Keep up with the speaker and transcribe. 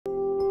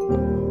Hello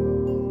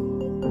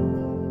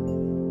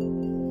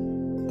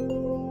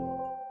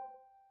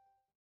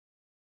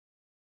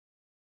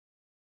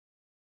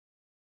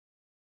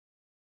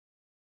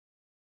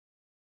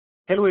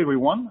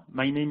everyone,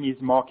 my name is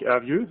Marc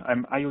Hervieux.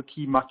 I'm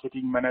IoT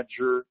Marketing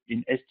Manager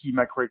in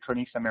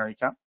STMicroelectronics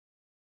America.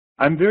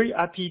 I'm very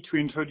happy to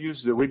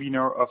introduce the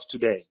webinar of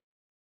today,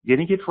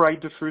 Getting It Right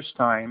the First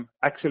Time,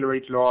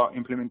 Accelerate LoRa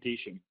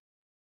Implementation.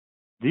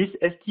 This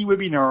ST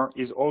webinar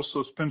is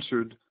also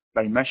sponsored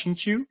by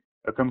MachineQ,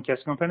 a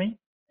Comcast company,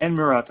 and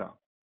MuRata.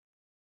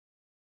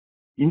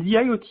 In the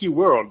IoT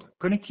world,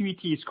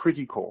 connectivity is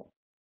critical,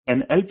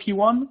 and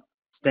LPWAN,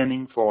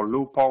 standing for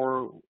Low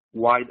Power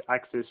Wide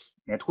Access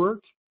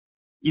Network,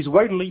 is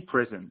widely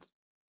present.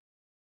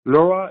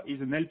 LoRa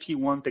is an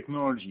LPWAN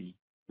technology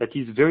that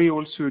is very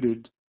well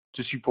suited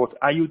to support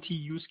IoT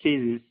use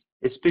cases,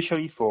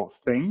 especially for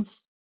things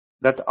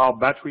that are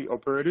battery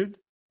operated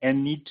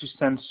and need to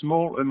send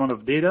small amount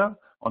of data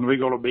on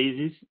regular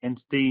basis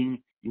and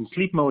staying in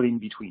sleep mode in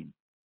between.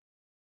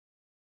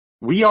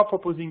 We are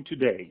proposing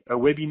today a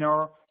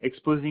webinar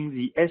exposing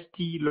the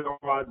ST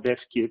LoRa Dev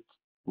Kit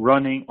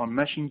running on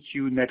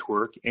MachineQ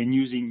network and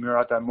using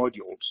MuRata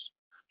modules,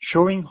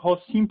 showing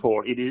how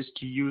simple it is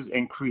to use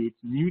and create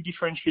new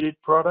differentiated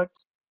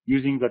products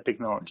using that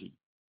technology.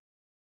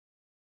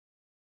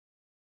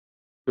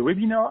 The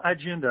webinar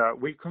agenda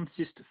will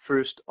consist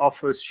first of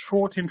a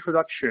short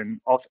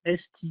introduction of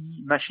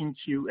ST,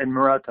 MachineQ, and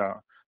MuRata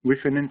with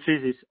an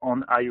emphasis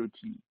on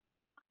IoT.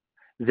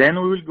 Then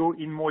we will go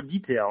in more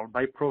detail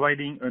by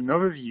providing an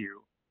overview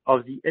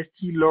of the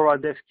ST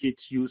LoRa Dev Kit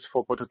used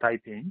for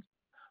prototyping,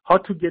 how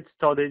to get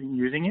started in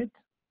using it,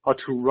 how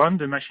to run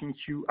the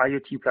MachineQ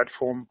IoT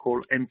platform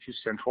called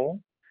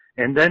mQCentral,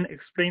 and then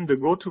explain the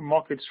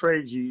go-to-market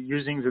strategy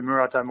using the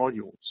MuRata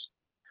modules.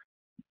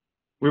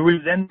 We will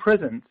then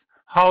present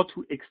how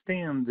to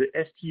extend the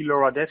ST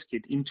LoRa Dev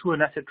Kit into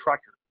an asset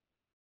tracker.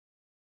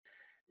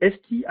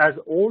 ST has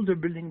all the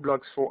building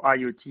blocks for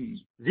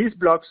IoT. These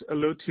blocks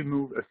allow to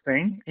move a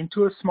thing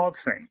into a smart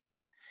thing.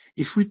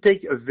 If we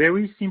take a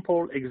very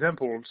simple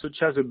example,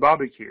 such as a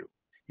barbecue,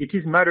 it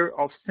is a matter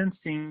of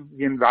sensing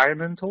the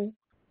environmental,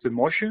 the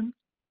motion,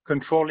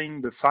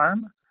 controlling the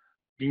fan,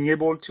 being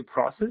able to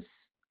process,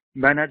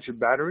 manage a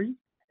battery,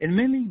 and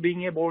mainly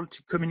being able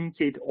to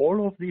communicate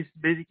all of this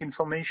basic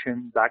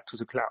information back to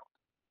the cloud.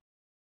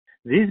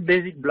 These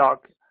basic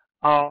blocks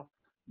are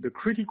the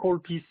critical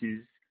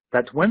pieces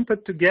that, when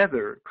put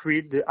together,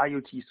 create the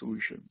IoT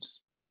solutions.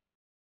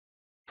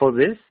 For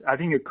this,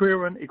 having a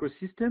coherent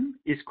ecosystem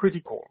is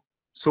critical,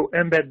 so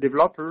embedded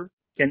developers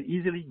can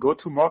easily go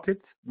to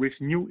market with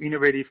new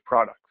innovative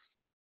products.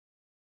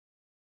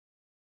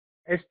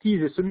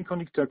 ST is a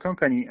semiconductor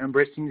company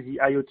embracing the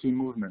IoT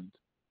movement.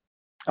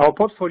 Our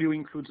portfolio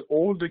includes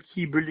all the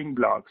key building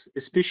blocks,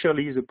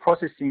 especially the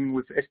processing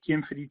with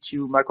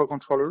STM32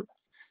 microcontroller,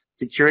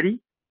 security,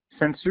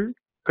 sensor,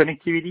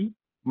 connectivity,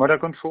 motor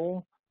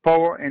control,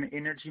 power and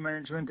energy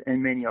management,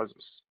 and many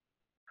others.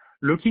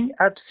 Looking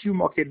at few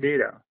market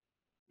data,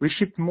 we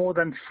shipped more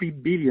than 3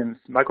 billion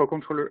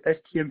microcontroller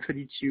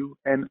STM32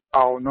 and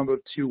are number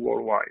 2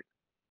 worldwide.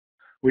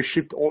 We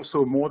shipped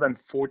also more than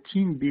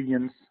 14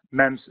 billion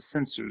MEMS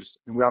sensors,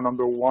 and we are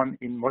number 1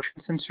 in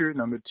motion sensor,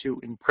 number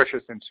 2 in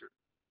pressure sensor.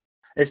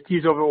 ST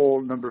is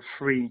overall number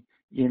 3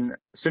 in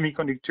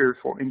semiconductor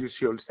for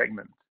industrial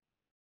segment.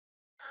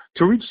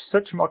 To reach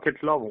such market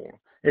level,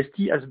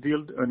 ST has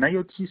built an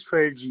IoT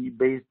strategy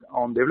based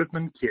on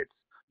development kits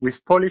with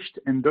polished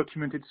and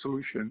documented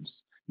solutions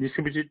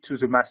distributed to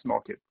the mass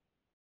market.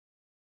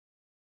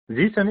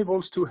 This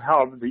enables to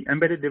help the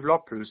embedded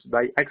developers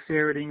by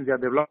accelerating their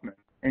development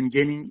and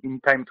gaining in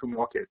time to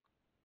market.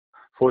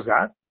 For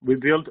that, we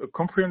built a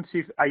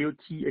comprehensive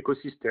IoT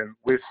ecosystem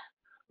with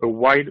a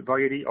wide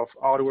variety of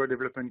hardware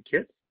development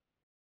kits,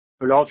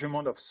 a large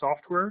amount of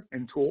software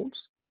and tools,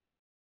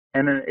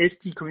 and an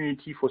ST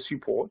community for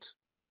support,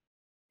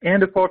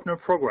 and a partner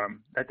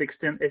program that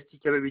extends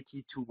ST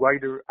capability to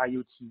wider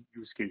IoT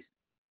use cases.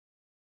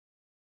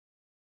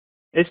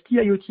 ST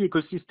IoT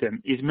ecosystem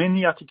is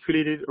mainly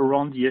articulated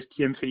around the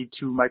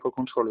STM32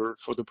 microcontroller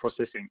for the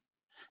processing.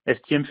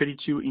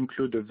 STM32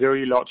 includes a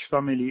very large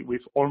family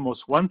with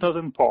almost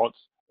 1,000 parts,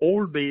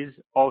 all based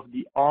off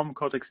the ARM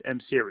Cortex-M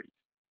series.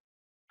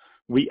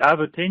 We have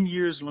a 10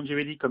 years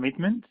longevity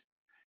commitment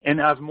and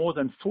have more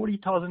than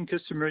 40,000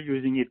 customers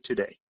using it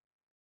today.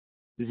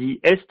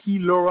 The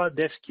ST LoRa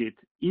Dev Kit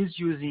is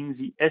using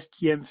the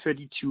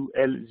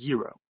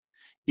STM32L0.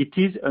 It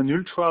is an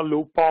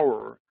ultra-low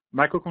power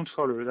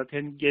microcontroller that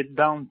can get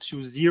down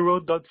to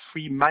 0.3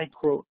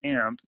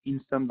 microamp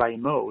in standby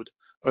mode,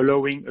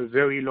 allowing a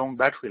very long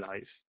battery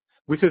life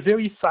with a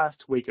very fast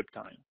wake-up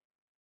time.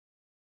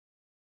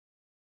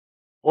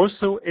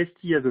 Also,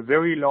 ST has a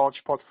very large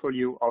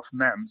portfolio of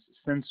MEMS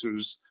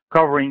sensors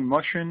covering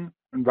motion,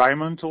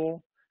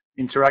 environmental,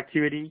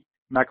 interactivity,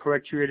 macro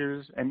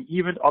actuators, and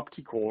even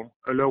optical,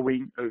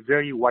 allowing a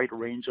very wide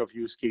range of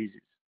use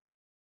cases.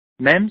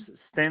 MEMS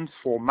stands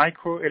for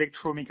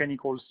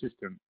microelectromechanical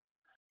system.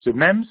 The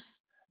MEMS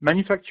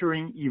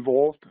manufacturing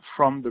evolved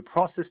from the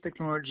process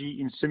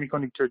technology in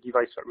semiconductor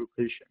device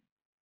fabrication.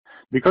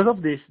 Because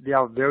of this, they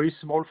are very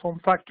small form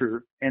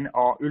factor and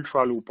are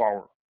ultra-low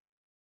power.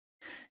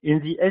 In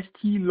the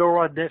ST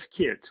LoRa Dev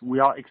Kit, we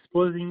are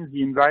exposing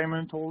the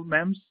environmental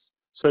MEMS,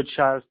 such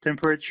as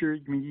temperature,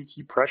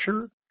 humidity,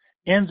 pressure,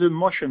 and the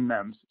motion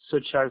MEMS,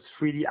 such as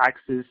 3D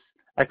axis,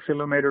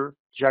 accelerometer,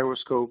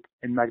 gyroscope,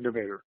 and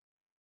magnetometer.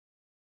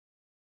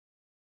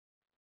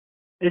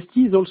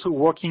 ST is also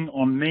working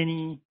on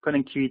many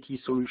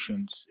connectivity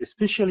solutions,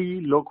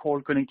 especially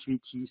local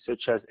connectivity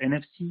such as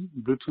NFC,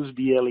 Bluetooth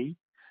BLE,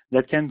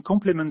 that can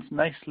complement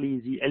nicely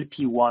the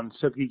LP1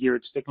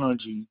 sub-gigahertz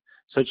technology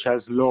such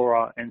as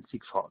LoRa and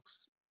Sigfox.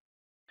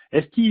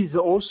 ST is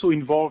also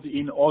involved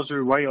in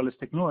other wireless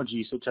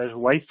technologies such as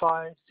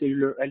Wi-Fi,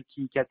 cellular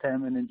LTE,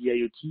 Cat-M, and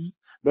NB-IoT,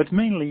 but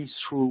mainly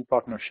through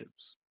partnerships.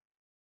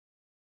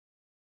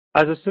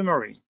 As a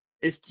summary,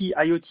 ST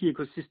IoT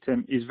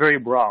ecosystem is very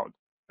broad,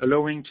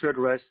 allowing to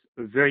address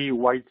a very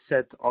wide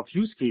set of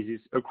use cases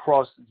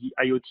across the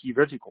IoT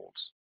verticals: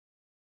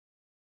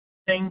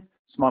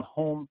 smart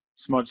home,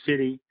 smart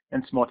city,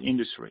 and smart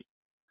industry.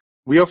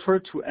 We offer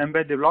to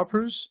embed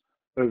developers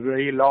a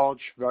very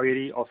large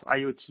variety of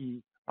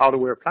IoT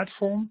hardware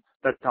platforms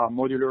that are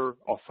modular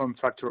or form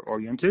factor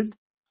oriented,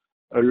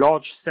 a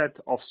large set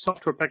of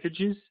software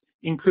packages,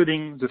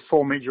 including the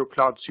 4 major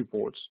cloud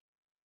supports.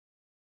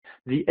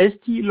 The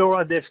ST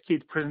LoRa Dev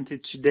Kit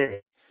presented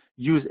today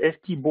use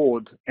ST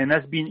board and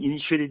has been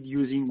initiated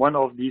using one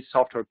of these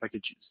software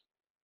packages.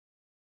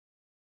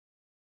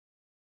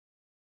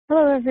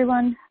 Hello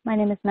everyone, my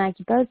name is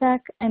Maggie Bozak.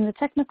 I'm the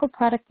Technical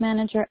Product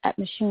Manager at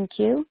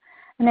MachineQ,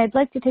 and I'd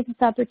like to take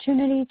this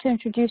opportunity to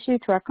introduce you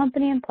to our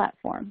company and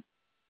platform.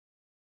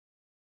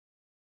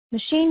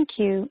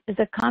 MachineQ is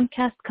a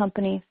Comcast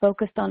company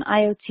focused on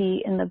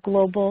IoT in the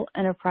global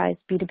enterprise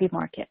B2B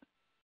market.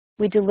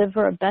 We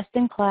deliver a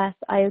best-in-class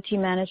IoT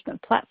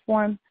management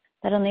platform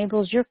that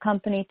enables your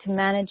company to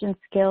manage and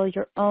scale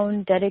your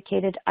own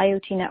dedicated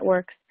IoT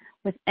networks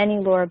with any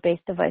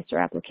LoRa-based device or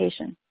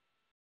application.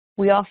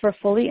 We offer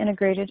fully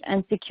integrated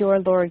and secure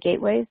LoRa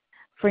gateways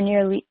for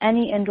nearly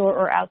any indoor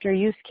or outdoor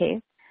use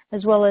case,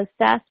 as well as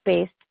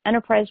SaaS-based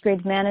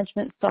enterprise-grade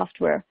management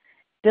software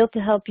built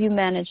to help you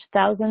manage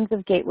thousands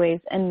of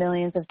gateways and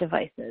millions of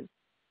devices.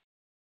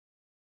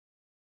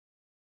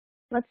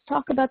 Let's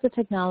talk about the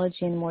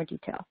technology in more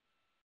detail.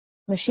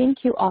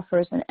 MachineQ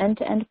offers an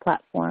end-to-end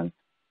platform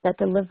that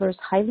delivers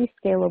highly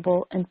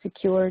scalable and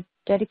secure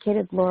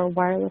dedicated LoRa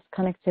wireless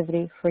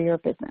connectivity for your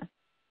business.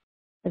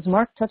 As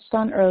Mark touched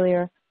on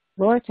earlier,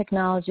 LoRa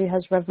technology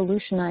has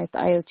revolutionized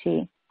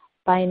IoT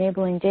by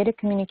enabling data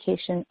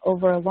communication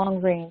over a long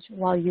range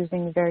while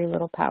using very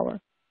little power.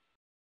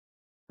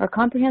 Our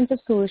comprehensive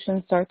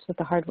solution starts with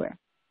the hardware.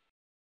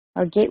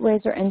 Our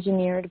gateways are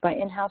engineered by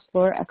in-house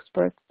LoRa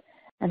experts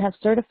and have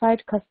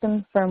certified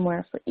custom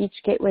firmware for each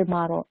gateway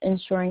model,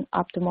 ensuring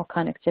optimal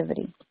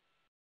connectivity.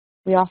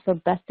 We offer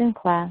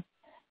best-in-class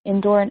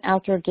indoor and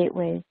outdoor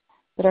gateways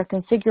that are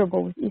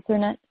configurable with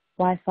Ethernet,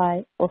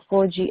 Wi-Fi, or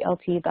 4G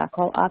LTE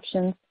backhaul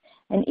options,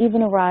 and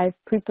even arrive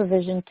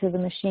pre-provisioned to the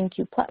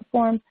MachineQ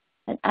platform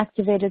and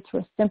activated through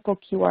a simple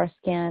QR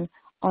scan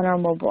on our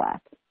mobile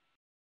app.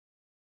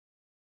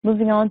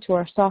 Moving on to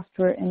our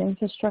software and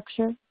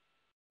infrastructure,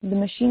 the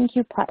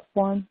MachineQ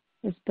platform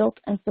is built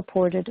and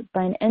supported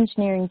by an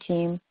engineering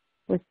team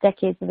with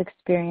decades of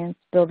experience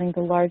building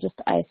the largest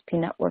ISP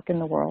network in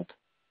the world.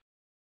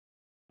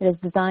 It is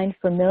designed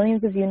for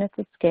millions of units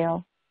at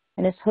scale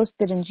and is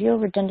hosted in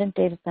geo-redundant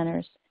data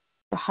centers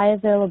for high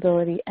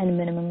availability and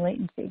minimum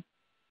latency.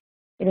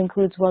 It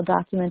includes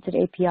well-documented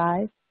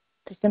APIs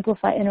to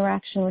simplify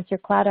interaction with your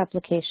cloud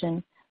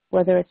application,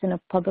 whether it's in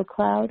a public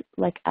cloud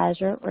like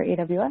Azure or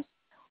AWS,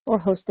 or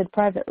hosted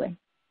privately.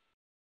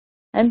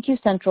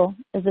 mQCentral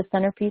is the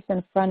centerpiece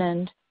and front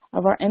end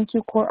of our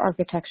MQ core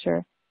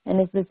architecture and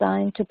is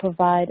designed to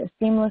provide a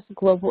seamless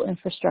global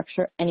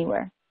infrastructure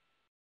anywhere.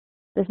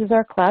 This is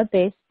our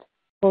cloud-based,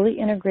 fully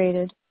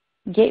integrated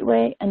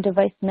gateway and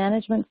device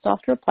management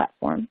software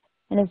platform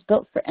and is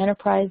built for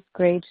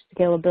enterprise-grade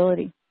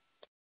scalability.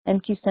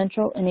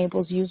 mQCentral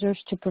enables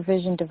users to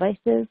provision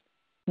devices,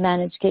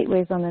 manage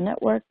gateways on the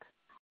network,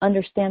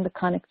 understand the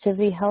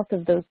connectivity health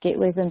of those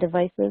gateways and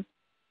devices,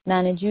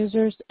 manage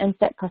users, and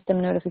set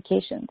custom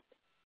notifications.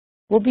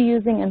 We'll be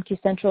using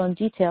mQCentral in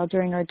detail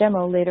during our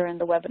demo later in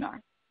the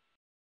webinar.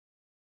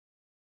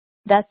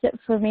 That's it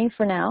for me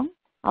for now.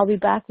 I'll be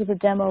back with a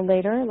demo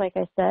later, like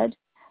I said,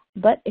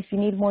 but if you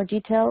need more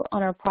detail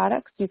on our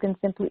products, you can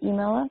simply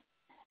email us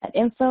at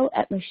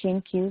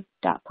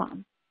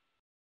info@machineq.com.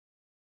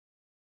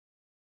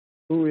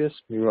 Who is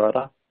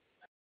MuRata?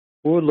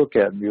 We'll look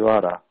at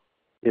MuRata,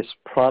 its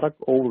product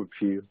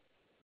overview,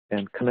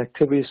 and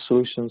connectivity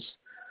solutions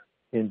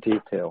in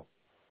detail.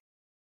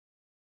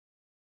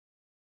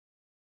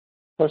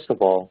 First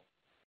of all,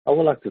 I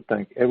would like to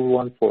thank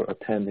everyone for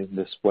attending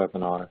this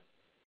webinar.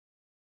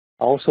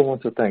 I also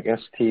want to thank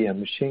ST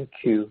and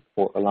MachineQ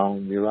for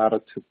allowing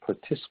MuRata to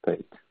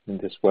participate in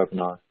this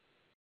webinar.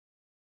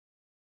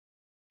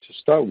 To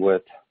start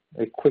with,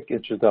 a quick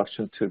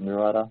introduction to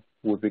MuRata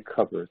will be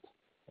covered.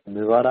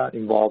 MuRata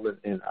involvement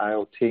in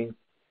IoT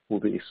will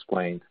be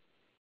explained.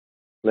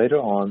 Later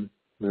on,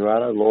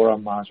 MuRata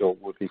LoRa module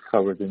will be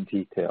covered in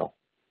detail.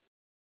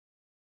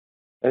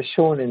 As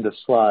shown in the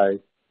slide,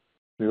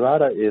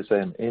 MuRata is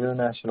an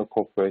international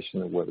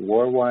corporation with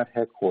worldwide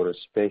headquarters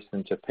based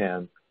in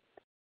Japan,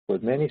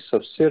 with many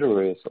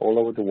subsidiaries all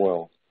over the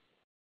world.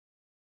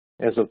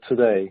 As of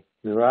today,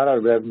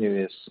 MuRata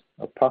revenue is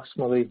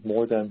approximately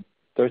more than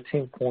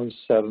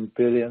 $13.7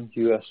 billion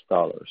US.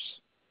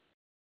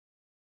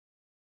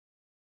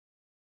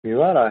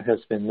 MuRata has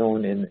been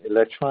known in the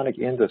electronic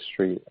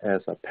industry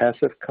as a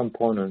passive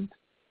component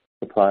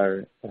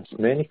supplier, as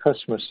many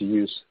customers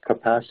use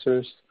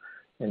capacitors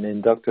and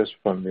inductors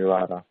from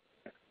MuRata.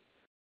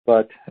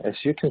 But as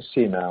you can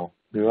see now,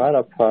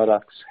 MuRata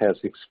products has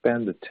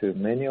expanded to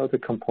many other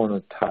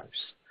component types,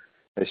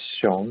 as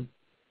shown,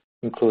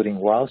 including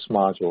wireless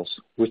modules,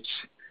 which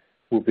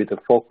will be the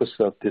focus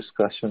of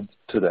discussion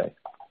today.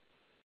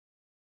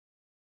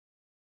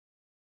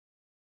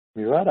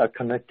 MuRata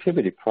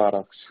connectivity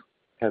products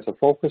has a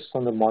focus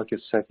on the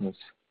market segments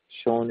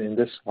shown in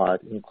this slide,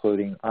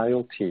 including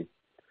IoT,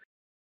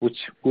 which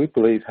we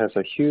believe has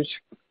a huge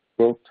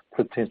growth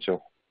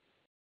potential.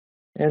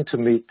 And to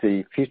meet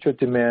the future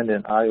demand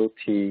in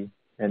IoT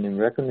and in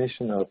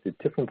recognition of the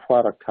different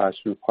product types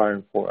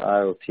required for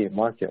IoT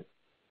market,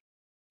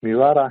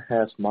 MuRata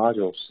has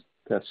modules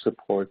that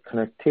support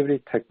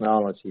connectivity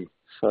technology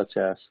such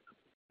as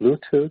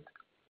Bluetooth,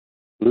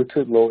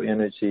 Bluetooth Low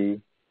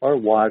Energy, or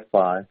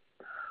Wi-Fi,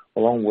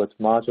 along with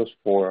modules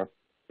for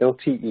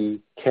LTE,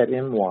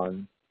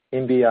 Cat-M1,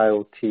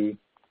 NB-IoT,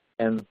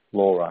 and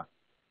LoRa.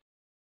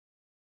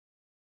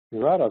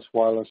 MuRata's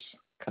wireless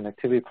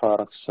connectivity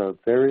products serve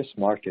various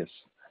markets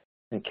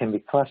and can be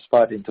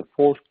classified into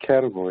 4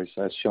 categories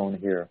as shown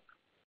here.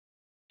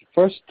 The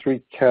first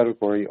 3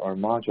 categories are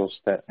modules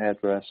that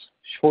address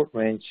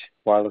short-range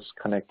wireless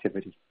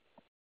connectivity.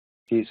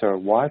 These are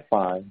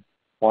Wi-Fi,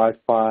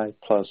 Wi-Fi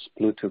plus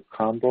Bluetooth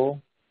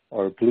combo,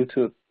 or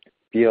Bluetooth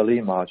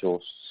BLE module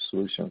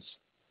solutions.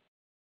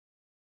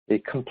 A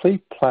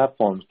complete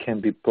platform can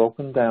be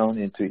broken down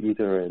into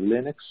either a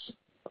Linux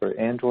or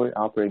Android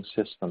operating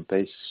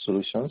system-based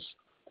solutions,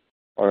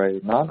 or a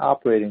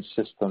non-operating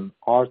system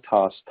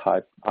RTOS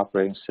type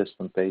operating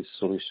system-based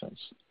solutions.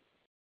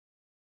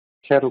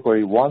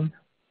 Category 1,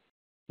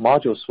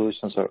 module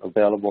solutions are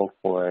available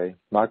for a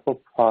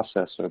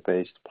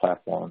microprocessor-based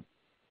platform,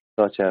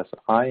 such as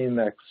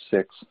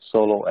IMX6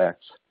 Solo X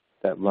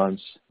that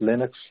runs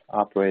Linux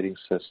operating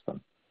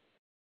system.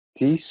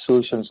 These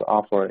solutions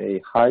offer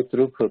a high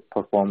throughput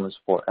performance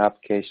for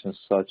applications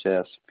such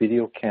as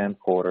video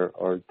camcorder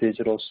or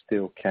digital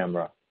still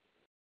camera.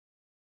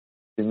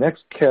 The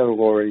next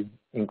category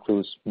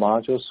includes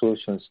module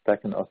solutions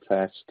that can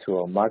attach to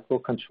a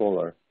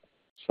microcontroller,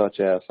 such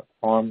as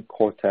ARM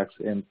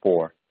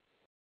Cortex-M4.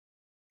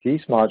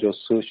 These module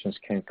solutions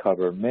can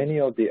cover many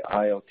of the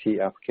IoT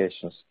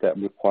applications that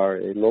require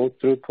a low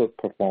throughput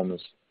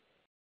performance,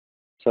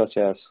 such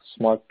as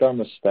smart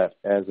thermostat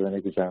as an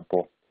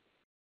example.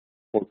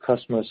 For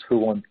customers who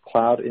want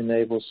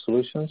cloud-enabled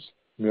solutions,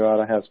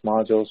 MuRata has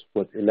modules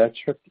with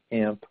electric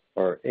amp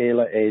or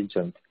ALA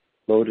agent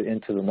loaded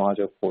into the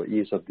module for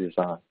ease of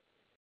design.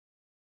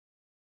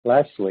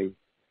 Lastly,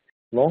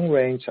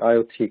 long-range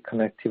IoT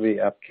connectivity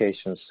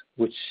applications,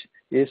 which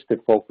is the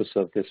focus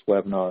of this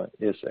webinar,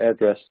 is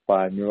addressed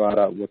by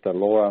MuRata with the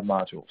LoRa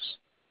modules.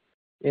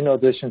 In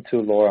addition to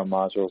LoRa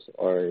modules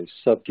are a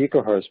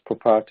sub-gigahertz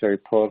proprietary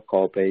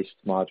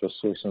protocol-based module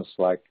solutions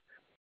like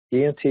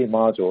DNT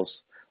modules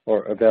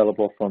are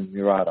available from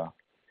MuRata.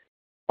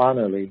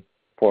 Finally,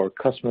 for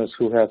customers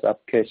who have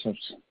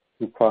applications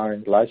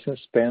requiring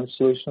licensed band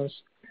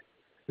solutions,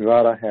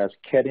 MuRata has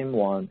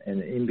Cat-M1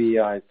 and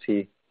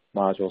NB-IoT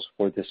modules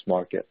for this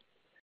market.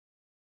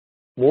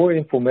 More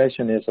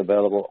information is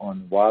available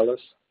on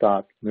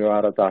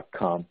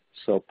wireless.murata.com,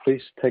 so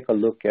please take a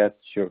look at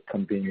your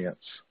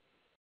convenience.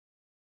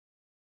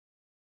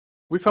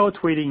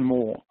 Without waiting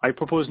more, I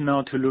propose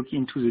now to look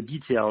into the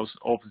details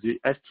of the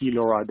ST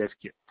LoRa dev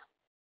kit.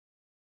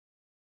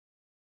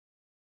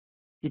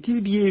 It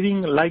is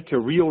behaving like a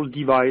real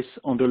device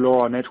on the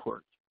LoRa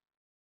network.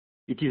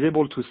 It is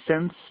able to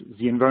sense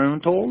the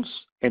environmentals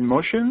and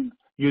motion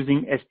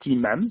using ST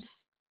MEMS,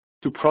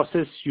 to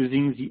process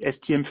using the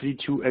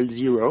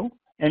STM32L0,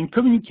 and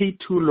communicate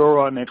to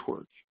LoRa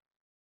network.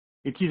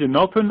 It is an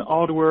open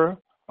hardware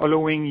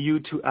allowing you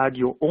to add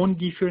your own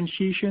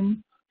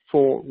differentiation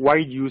for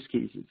wide use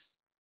cases.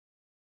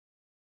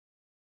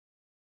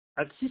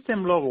 At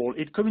system level,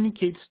 it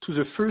communicates to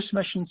the first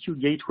MachineQ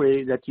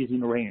gateway that is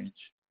in range.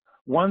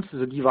 Once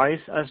the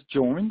device has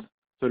joined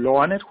the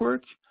LoRa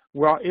network,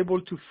 we are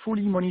able to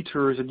fully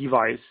monitor the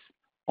device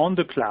on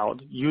the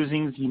cloud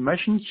using the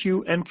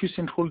MachineQ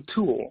mQCentral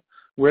tool,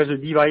 where the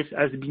device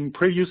has been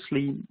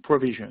previously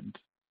provisioned.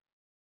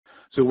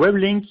 The web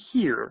link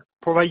here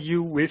provides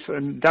you with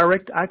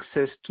direct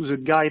access to the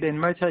guide and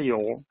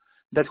material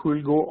that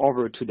we'll go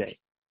over today.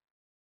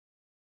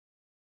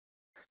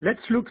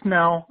 Let's look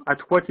now at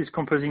what is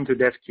composing the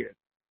dev kit.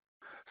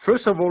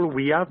 First of all,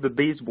 we have the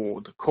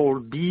baseboard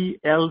called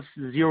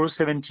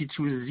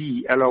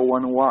BL072Z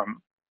LoRaWAN,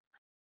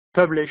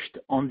 published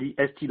on the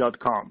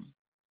ST.com.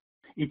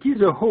 It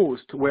is a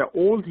host where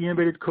all the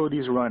embedded code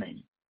is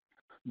running.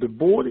 The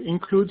board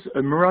includes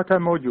a MuRata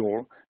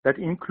module that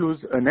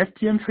includes an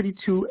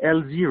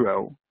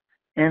STM32L0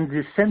 and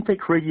the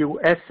Centec radio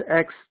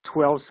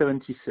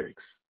SX1276.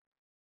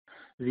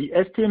 The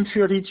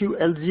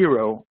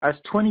STM32L0 has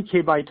 20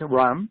 KB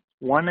RAM,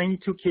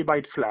 192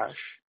 KB flash,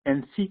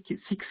 and 6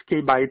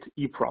 KB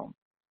EEPROM.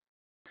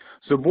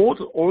 The board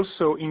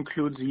also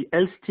includes the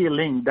LST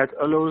link that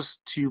allows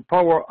to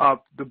power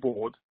up the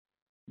board,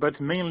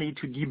 but mainly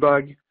to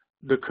debug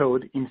the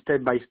code in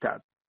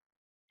step-by-step.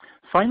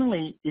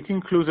 Finally, it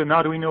includes an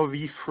Arduino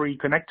V3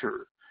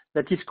 connector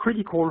that is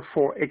critical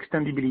for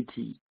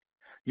extendability.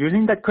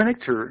 Using that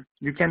connector,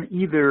 you can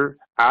either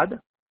add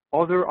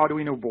other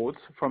Arduino boards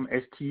from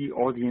ST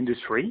or the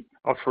industry,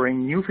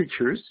 offering new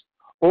features,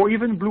 or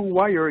even blue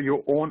wire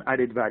your own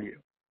added value.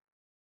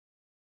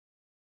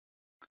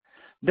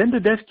 Then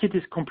the dev kit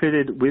is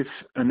completed with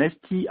an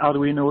ST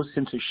Arduino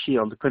sensor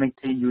shield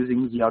connected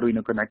using the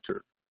Arduino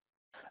connector.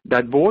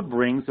 That board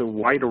brings a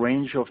wide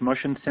range of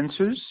motion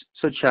sensors,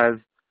 such as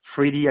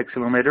 3D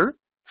accelerometer,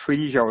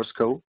 3D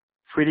gyroscope,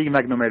 3D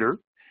magnetometer,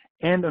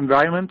 and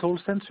environmental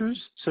sensors,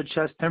 such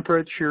as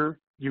temperature,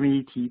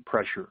 humidity,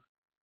 pressure.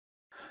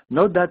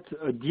 Note that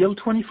a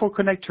DL24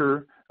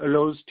 connector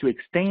allows to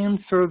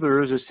extend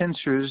further the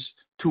sensors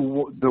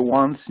to the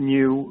ones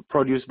new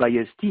produced by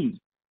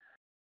ST.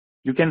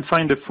 You can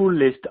find the full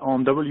list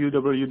on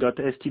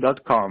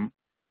www.st.com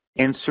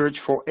and search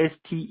for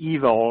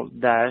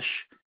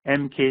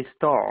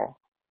STEval-MK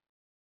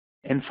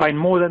and find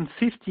more than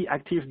 50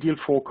 active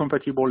DL4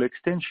 compatible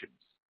extensions.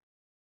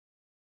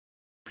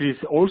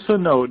 Please also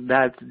note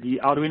that the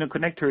Arduino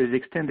connector is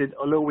extended,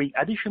 allowing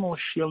additional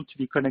shield to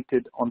be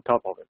connected on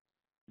top of it.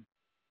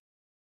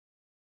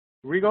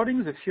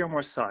 Regarding the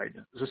firmware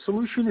side, the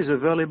solution is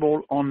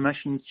available on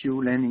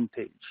MachineQ landing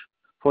page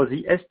for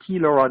the ST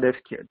LoRa dev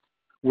kit,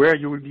 where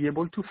you will be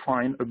able to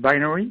find a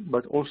binary,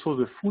 but also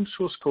the full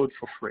source code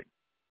for free.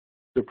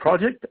 The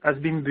project has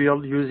been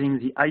built using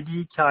the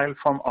IDE Kyle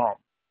from ARM.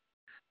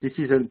 This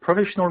is a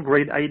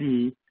professional-grade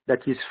IDE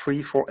that is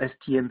free for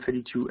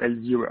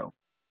STM32L0.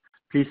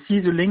 Please see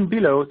the link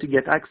below to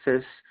get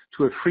access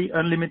to a free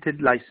unlimited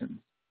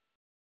license.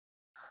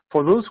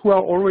 For those who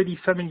are already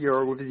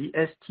familiar with the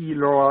ST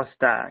LoRa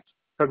stack,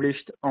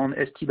 published on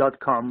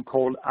ST.com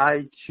called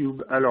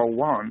iCube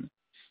LR1,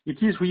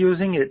 it is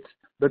reusing it,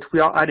 but we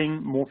are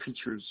adding more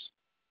features.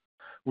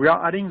 We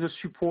are adding the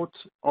support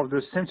of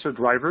the sensor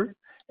driver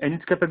and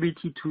its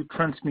capability to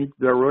transmit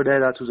the raw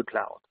data to the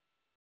cloud.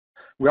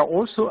 We are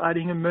also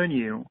adding a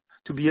menu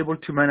to be able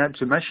to manage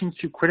the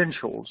MachineQ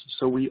credentials,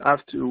 so we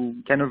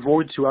can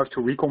avoid to have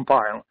to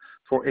recompile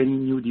for any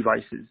new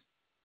devices,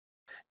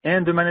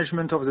 and the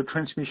management of the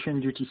transmission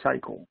duty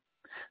cycle.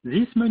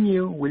 This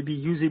menu will be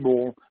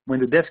usable when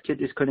the dev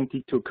kit is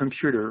connected to a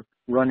computer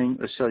running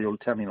a serial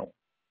terminal.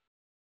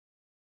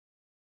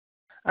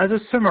 As a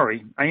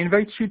summary, I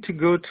invite you to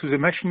go to the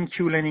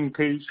MachineQ landing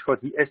page for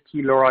the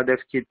ST LoRa dev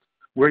kit,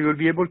 where you'll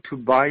be able to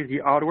buy the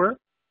hardware,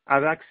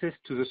 have access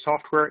to the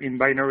software in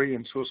binary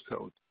and source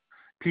code.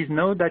 Please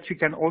note that you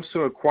can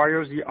also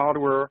acquire the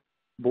hardware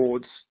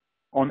boards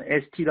on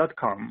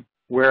ST.com,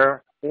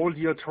 where all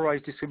the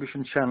authorized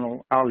distribution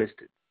channels are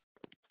listed.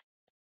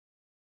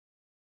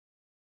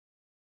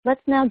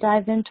 Let's now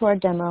dive into our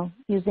demo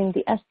using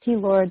the ST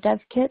LoRa dev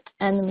kit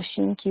and the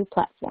MachineQ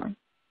platform.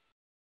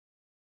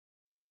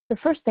 The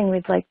first thing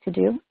we'd like to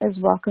do is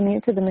welcome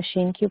you to the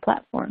MachineQ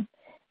platform,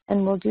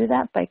 and we'll do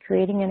that by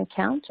creating an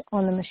account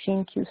on the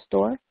MachineQ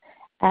store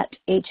at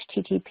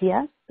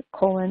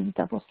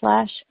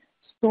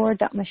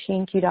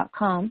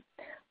https://store.machineq.com,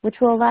 which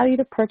will allow you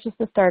to purchase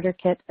the starter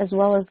kit as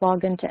well as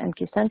log into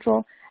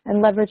mQCentral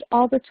and leverage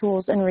all the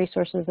tools and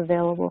resources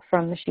available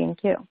from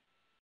MachineQ.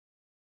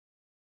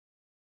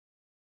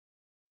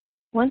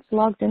 Once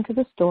logged into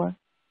the store,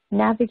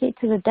 navigate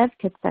to the dev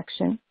kit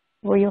section,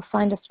 where you'll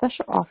find a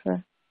special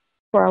offer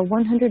for our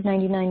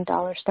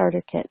 $199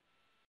 starter kit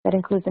that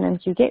includes an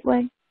MQ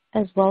gateway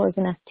as well as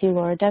an ST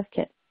LoRa dev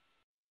kit.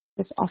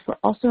 This offer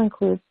also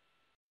includes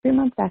 3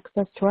 months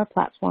access to our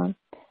platform,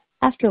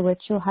 after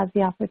which you'll have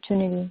the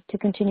opportunity to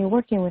continue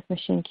working with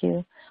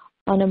MachineQ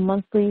on a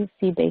monthly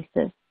fee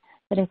basis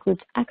that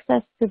includes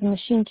access to the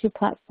MachineQ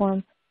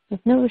platform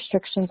with no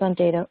restrictions on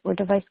data or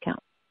device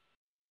count.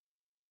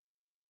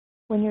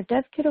 When your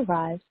dev kit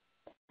arrives,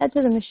 head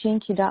to the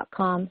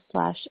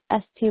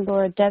machineq.com/ST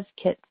LoRa dev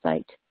kit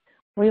site,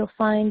 where you'll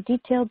find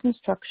detailed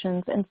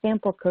instructions and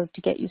sample code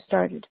to get you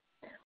started.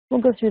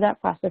 We'll go through that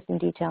process in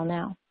detail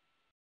now.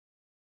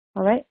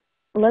 All right,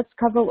 let's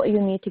cover what you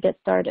need to get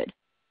started.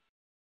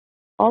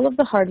 All of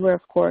the hardware,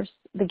 of course,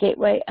 the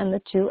gateway and the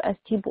 2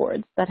 ST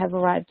boards that have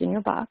arrived in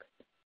your box,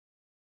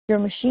 your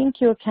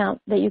MachineQ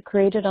account that you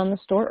created on the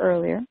store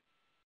earlier,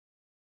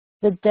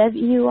 the Dev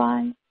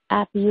UI,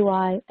 App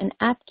UI, and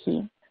App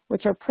Key,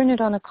 which are printed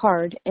on a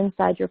card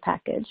inside your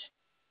package.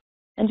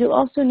 And you'll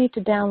also need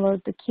to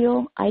download the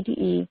Keel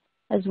IDE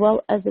as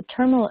well as a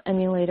terminal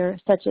emulator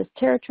such as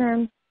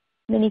TerraTerm,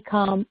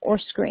 Minicom, or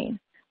Screen,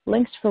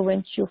 links for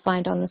which you'll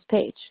find on this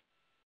page.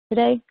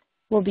 Today,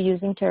 we'll be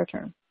using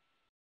TerraTerm.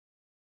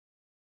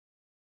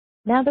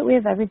 Now that we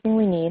have everything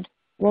we need,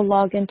 we'll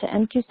log into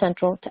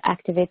mQCentral to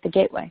activate the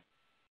gateway.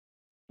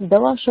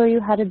 Though I'll show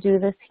you how to do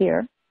this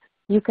here,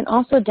 you can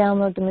also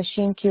download the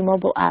MachineQ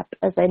mobile app,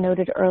 as I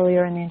noted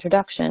earlier in the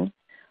introduction,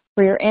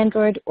 for your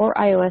Android or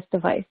iOS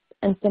device,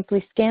 and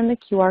simply scan the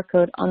QR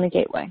code on the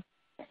gateway.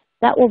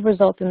 That will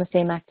result in the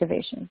same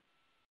activation.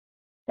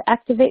 To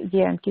activate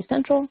via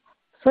mQCentral,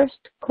 first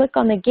click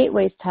on the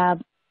Gateways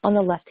tab on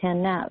the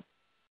left-hand nav.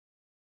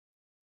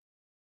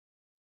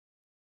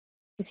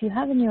 If you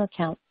have a new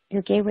account,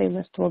 your gateway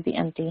list will be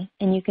empty,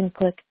 and you can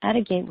click Add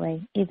a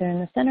Gateway either in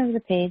the center of the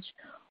page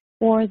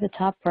or the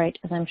top right,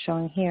 as I'm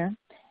showing here,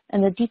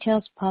 and the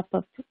details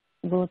pop-up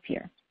will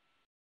appear.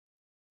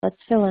 Let's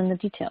fill in the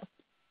details.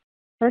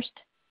 First,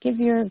 give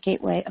your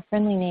gateway a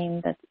friendly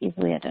name that's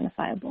easily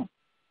identifiable.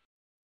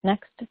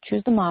 Next,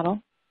 choose the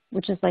model,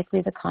 which is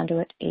likely the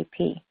conduit AP.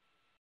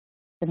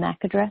 The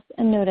MAC address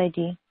and node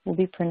ID will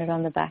be printed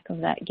on the back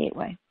of that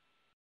gateway.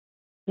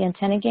 The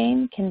antenna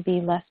gain can be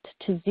left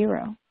to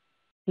 0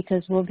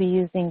 because we'll be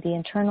using the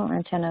internal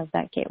antenna of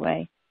that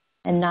gateway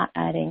and not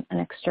adding an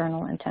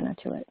external antenna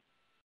to it.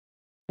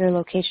 Your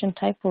location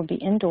type will be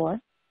indoor.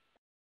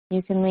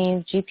 You can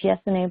leave GPS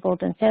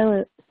enabled and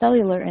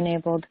cellular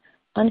enabled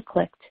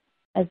unclicked,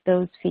 as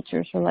those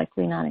features are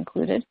likely not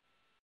included.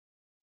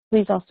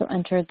 Please also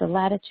enter the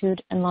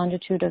latitude and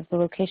longitude of the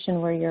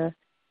location where you're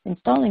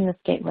installing this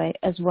gateway,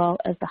 as well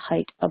as the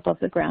height above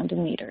the ground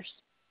in meters.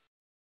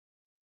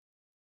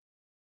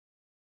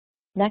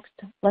 Next,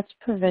 let's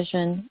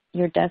provision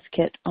your dev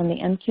kit on the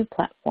MQ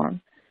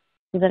platform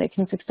so that it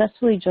can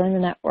successfully join the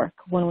network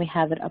when we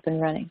have it up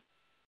and running.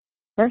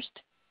 First,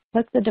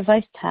 click the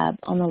Device tab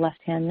on the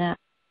left-hand nav.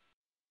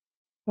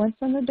 Once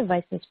on the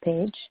Devices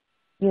page,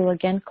 you'll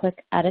again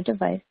click Add a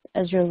Device,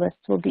 as your list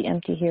will be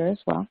empty here as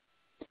well,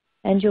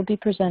 and you'll be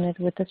presented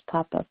with this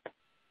pop-up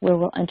where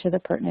we'll enter the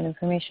pertinent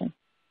information.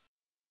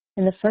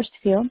 In the first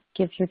field,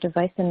 give your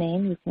device a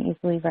name you can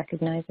easily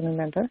recognize and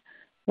remember,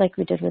 like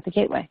we did with the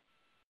gateway.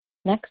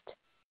 Next,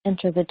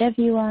 enter the Dev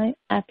UI,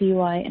 App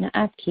UI, and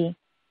App key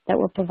that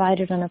were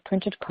provided on a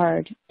printed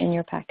card in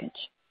your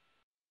package.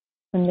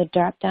 From the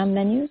drop-down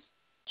menus,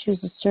 choose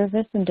the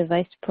service and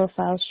device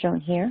profiles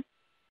shown here,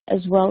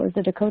 as well as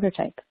the decoder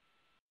type.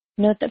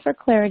 Note that for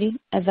clarity,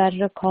 I've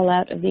added a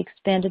call-out of the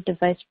expanded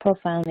device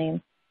profile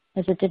name,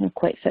 as it didn't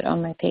quite fit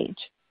on my page.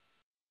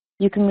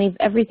 You can leave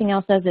everything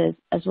else as is,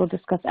 as we'll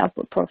discuss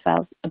output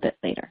profiles a bit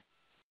later.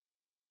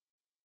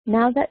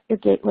 Now that your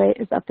gateway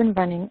is up and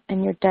running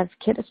and your dev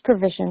kit is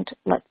provisioned,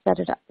 let's set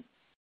it up.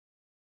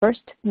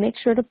 First, make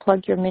sure to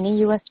plug your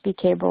mini USB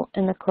cable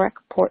in the correct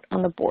port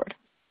on the board.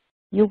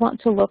 You'll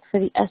want to look for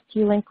the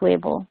ST-Link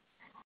label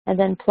and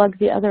then plug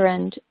the other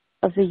end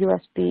of the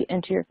USB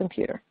into your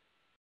computer.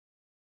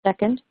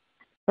 Second,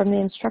 from the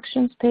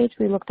instructions page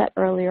we looked at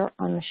earlier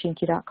on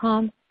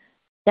MachineQ.com,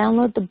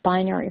 download the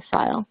binary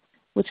file,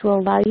 which will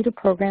allow you to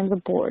program the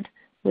board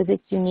with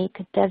its unique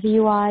Dev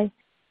UI,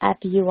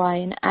 App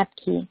UI, and App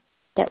key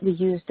that we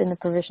used in the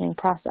provisioning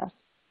process.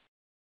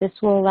 This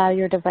will allow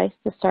your device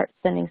to start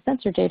sending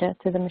sensor data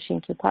to the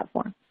MachineQ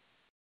platform.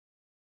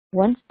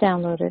 Once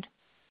downloaded,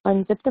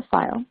 unzip the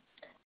file,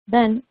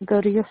 then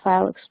go to your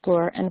File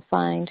Explorer and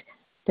find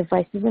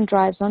Devices and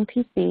Drives on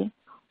PC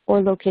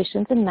or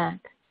Locations in Mac,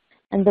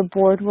 and the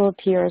board will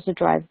appear as a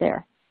drive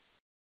there.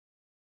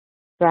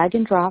 Drag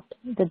and drop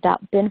the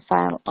 .bin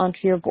file onto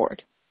your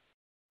board.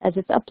 As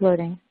it's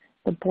uploading,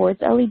 the board's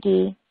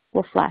LED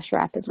will flash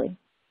rapidly.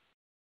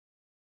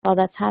 While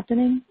that's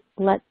happening,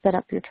 let's set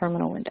up your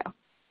terminal window.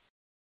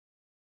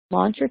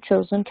 Launch your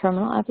chosen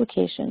terminal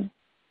application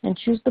and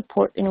choose the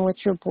port in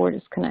which your board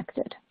is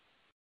connected.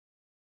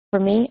 For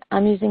me,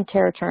 I'm using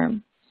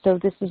TerraTerm, so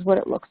this is what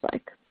it looks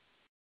like.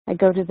 I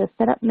go to the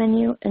Setup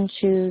menu and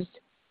choose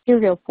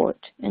Serial Port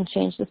and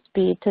change the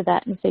speed to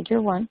that in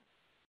Figure 1.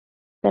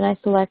 Then I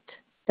select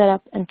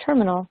Setup and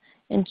Terminal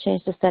and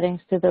change the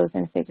settings to those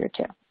in Figure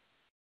 2.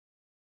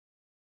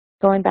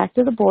 Going back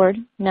to the board,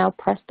 now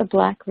press the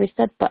black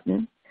Reset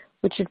button,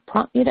 which should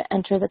prompt you to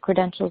enter the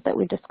credentials that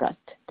we discussed,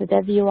 the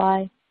Dev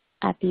UI,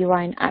 App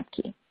UI, and App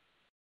key.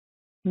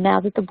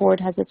 Now that the board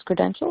has its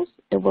credentials,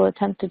 it will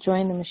attempt to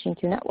join the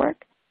MachineQ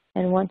network,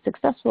 and once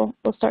successful,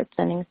 will start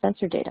sending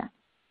sensor data.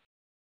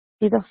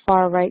 See the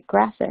far right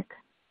graphic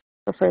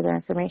for further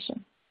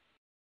information.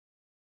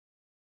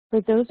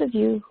 For those of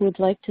you who would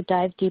like to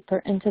dive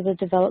deeper into the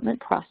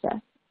development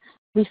process,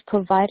 we've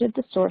provided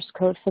the source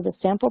code for the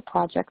sample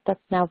project that's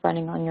now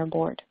running on your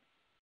board.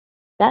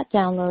 That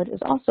download is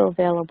also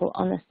available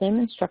on the same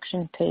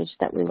instruction page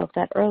that we looked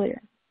at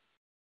earlier.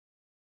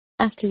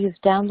 After you've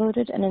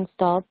downloaded and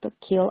installed the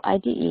Keel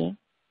IDE,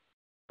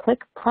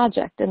 click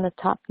Project in the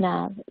top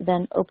nav,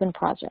 then Open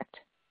Project.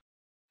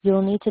 You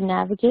will need to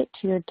navigate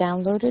to your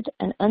downloaded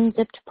and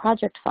unzipped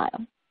project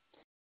file.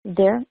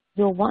 There,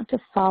 you'll want to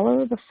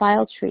follow the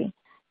file tree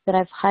that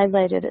I've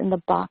highlighted in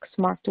the box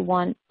marked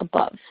 1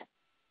 above.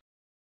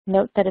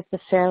 Note that it's a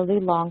fairly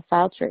long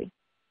file tree.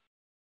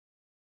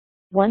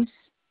 Once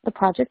the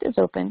project is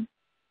open,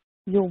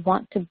 you'll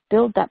want to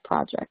build that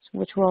project,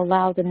 which will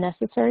allow the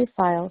necessary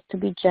files to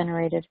be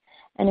generated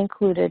and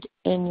included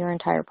in your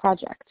entire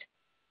project.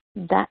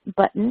 That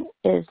button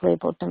is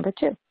labeled number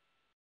 2.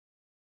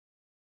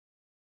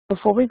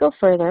 Before we go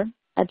further,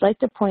 I'd like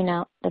to point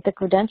out that the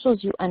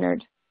credentials you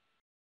entered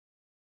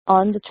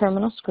on the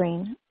terminal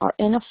screen are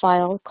in a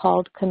file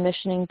called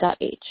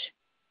commissioning.h,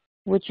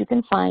 which you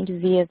can find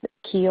via the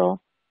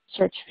Keel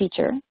search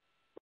feature,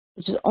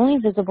 which is only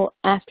visible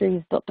after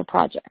you've built the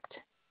project.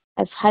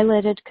 I've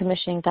highlighted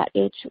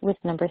commissioning.h with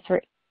number 3.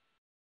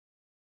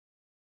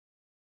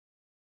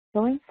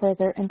 Going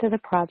further into the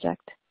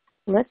project,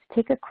 let's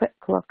take a quick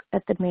look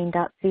at the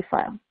main.c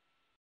file.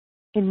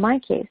 In my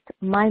case,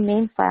 my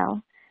main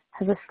file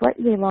has a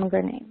slightly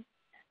longer name,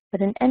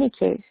 but in any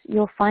case,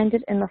 you'll find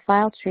it in the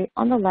file tree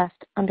on the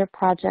left under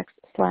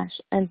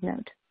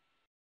projects/endnode.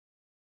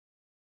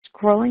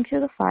 Scrolling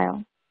through the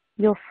file,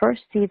 you'll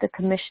first see the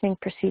commissioning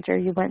procedure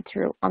you went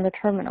through on the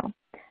terminal,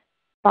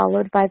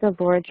 followed by the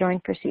LoRa join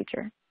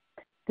procedure.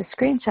 The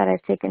screenshot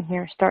I've taken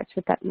here starts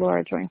with that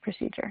LoRa join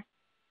procedure.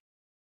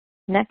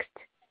 Next,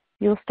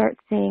 you'll start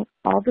seeing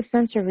all the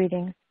sensor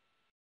readings,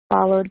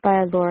 followed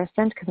by a LoRa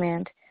send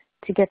command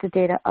to get the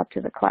data up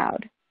to the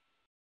cloud.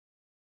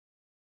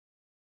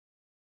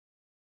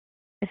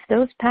 If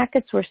those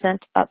packets were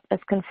sent up as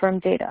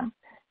confirmed data,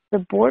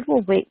 the board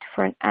will wait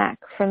for an ACK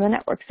from the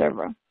network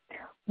server.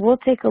 We'll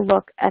take a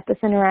look at this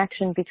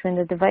interaction between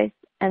the device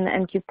and the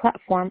MQ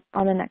platform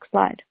on the next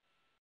slide.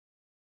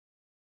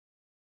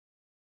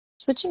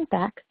 Switching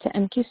back to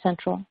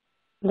mQCentral,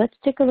 let's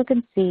take a look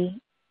and see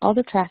all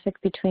the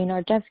traffic between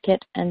our dev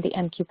kit and the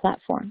MQ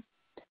platform.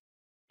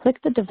 Click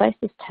the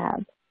Devices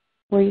tab,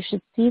 where you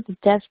should see the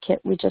dev kit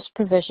we just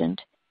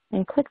provisioned,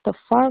 and click the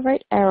far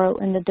right arrow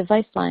in the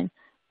device line,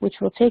 which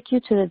will take you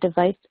to the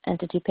device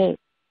entity page.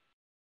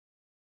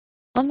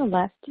 On the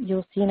left,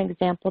 you'll see an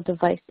example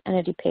device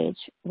entity page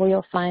where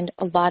you'll find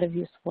a lot of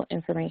useful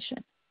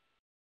information.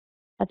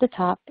 At the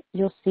top,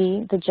 you'll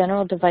see the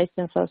general device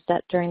info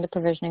set during the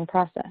provisioning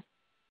process.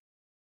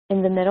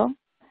 In the middle,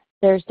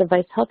 there's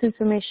device health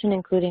information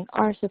including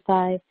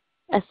RSSI,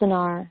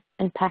 SNR,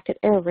 and packet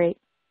error rate,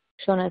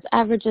 shown as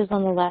averages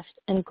on the left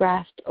and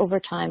graphed over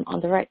time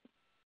on the right.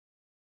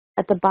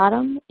 At the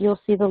bottom, you'll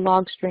see the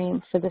log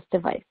stream for this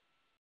device.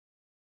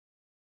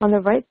 On the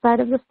right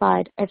side of the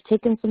slide, I've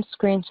taken some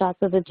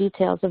screenshots of the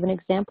details of an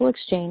example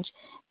exchange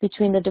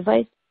between the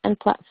device and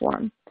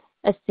platform,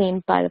 as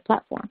seen by the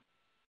platform.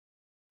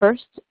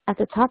 First, at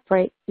the top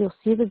right, you'll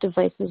see the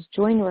device's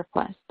join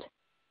request,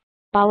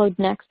 followed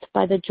next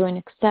by the join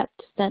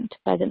accept sent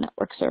by the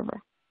network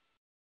server.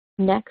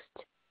 Next,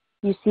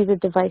 you see the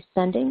device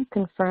sending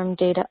confirmed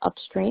data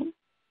upstream,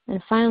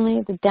 and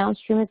finally, the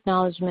downstream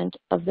acknowledgement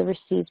of the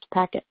received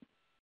packet.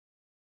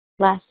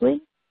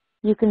 Lastly,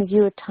 you can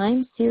view a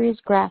time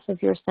series graph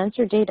of your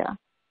sensor data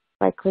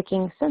by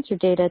clicking Sensor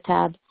Data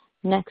tab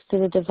next to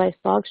the Device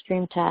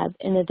Logstream tab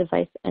in the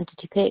Device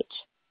Entity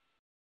page.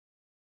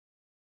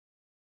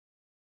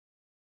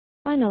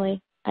 Finally,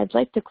 I'd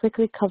like to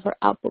quickly cover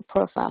output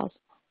profiles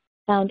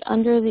found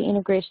under the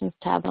Integrations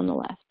tab on the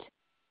left.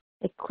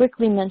 I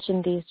quickly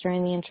mentioned these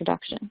during the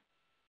introduction.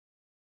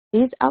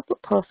 These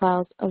output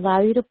profiles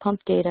allow you to pump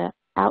data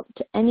out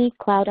to any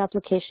cloud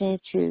application you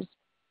choose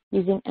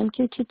using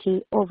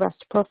MQTT or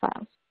REST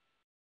profiles.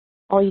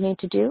 All you need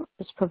to do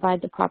is provide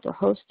the proper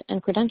host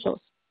and credentials.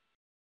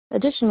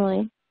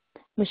 Additionally,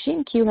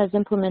 MachineQ has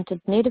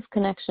implemented native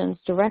connections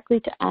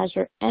directly to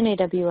Azure and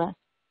AWS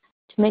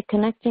to make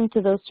connecting to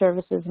those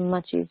services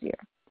much easier.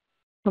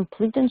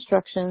 Complete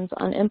instructions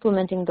on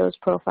implementing those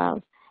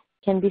profiles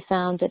can be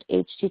found at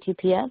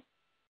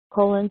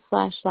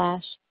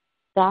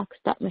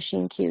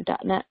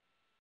https://docs.machineq.net.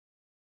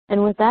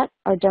 And with that,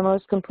 our demo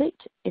is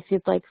complete. If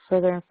you'd like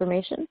further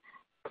information,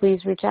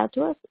 please reach out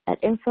to us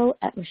at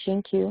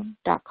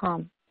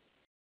info@machineq.com.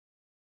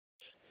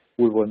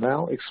 We will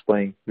now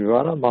explain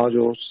MuRata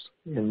modules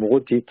in more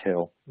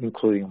detail,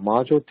 including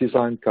module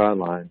design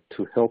guidelines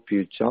to help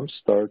you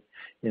jumpstart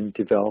in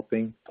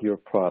developing your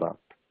product.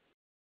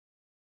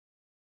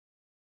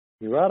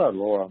 MuRata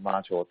LoRa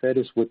module that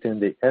is within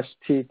the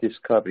ST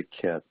Discovery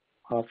Kit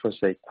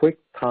offers a quick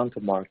time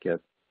to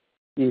market,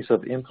 ease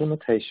of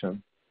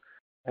implementation,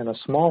 and a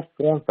small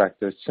form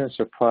factor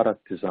sensor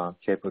product design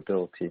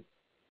capability.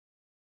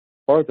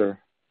 Further,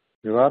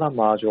 MuRata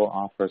module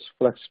offers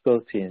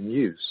flexibility in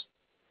use,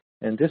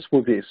 and this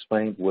will be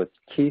explained with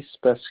key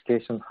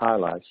specification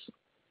highlights,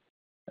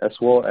 as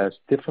well as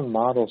different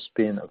models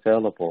being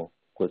available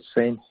with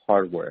same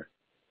hardware.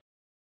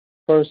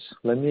 First,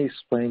 let me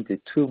explain the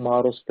two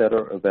models that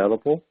are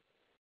available,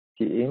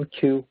 the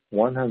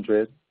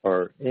MQ100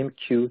 or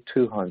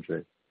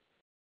MQ200.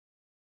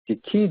 The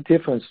key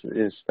difference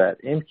is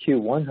that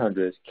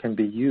MQ100 can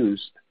be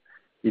used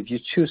if you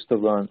choose to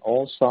run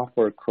all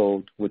software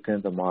code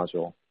within the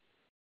module.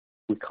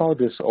 We call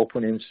this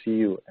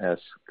OpenMCU, as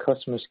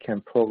customers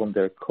can program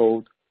their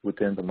code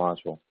within the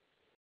module.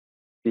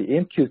 The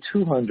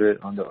MQ200,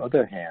 on the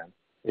other hand,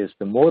 is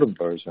the modem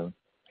version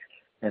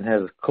and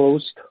has a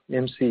closed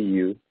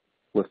MCU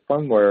with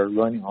firmware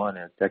running on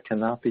it that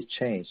cannot be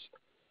changed.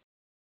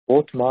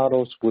 Both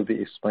models will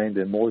be explained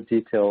in more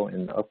detail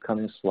in the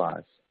upcoming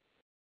slides.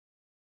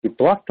 The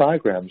block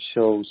diagram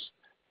shows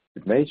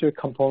the major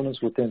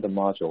components within the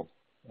module,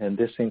 and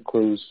this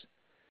includes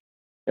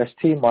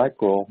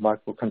STMicro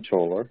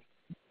microcontroller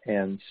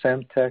and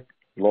Semtech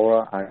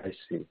LoRa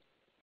IC.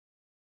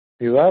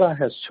 MuRata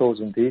has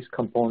chosen these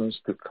components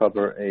to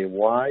cover a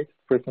wide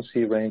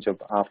frequency range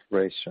of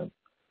operation: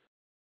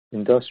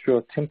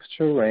 industrial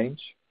temperature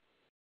range,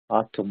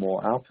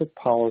 optimal output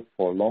power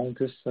for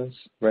long-distance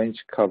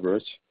range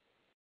coverage,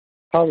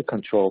 power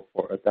control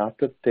for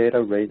adaptive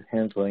data rate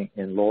handling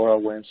in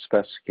LoRaWAN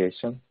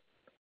specification,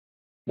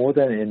 more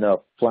than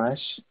enough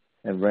flash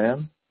and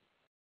RAM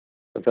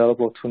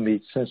available to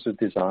meet sensor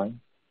design,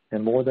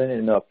 and more than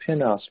enough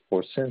pinouts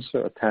for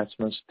sensor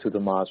attachments to the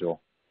module.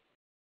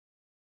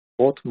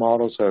 Both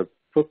models are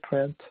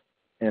footprint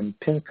and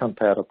pin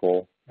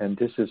compatible, and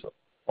this is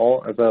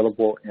all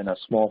available in a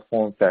small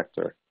form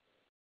factor.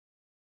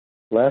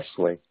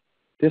 Lastly,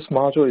 this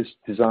module is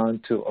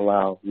designed to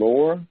allow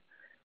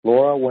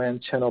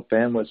LoRaWAN channel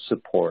bandwidth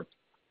support,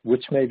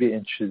 which may be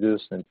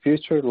introduced in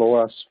future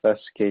LoRa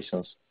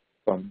specifications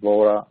from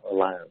LoRa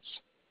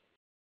Alliance.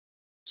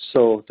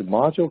 So the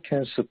module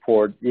can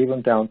support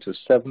even down to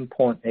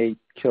 7.8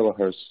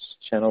 kilohertz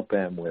channel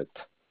bandwidth.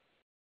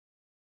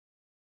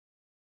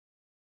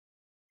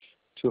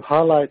 To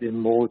highlight in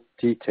more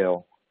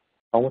detail,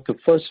 I want to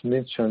first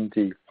mention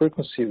the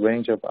frequency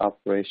range of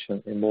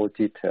operation in more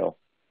detail.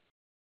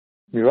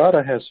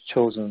 MuRata has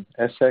chosen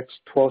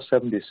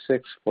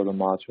SX1276 for the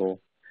module,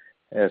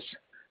 as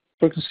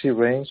frequency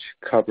range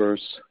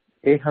covers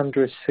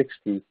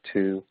 860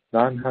 to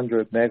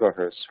 900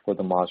 megahertz for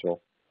the module.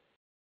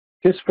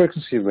 This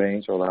frequency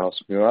range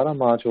allows MuRata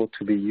module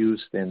to be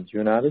used in the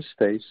United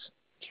States,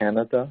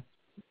 Canada,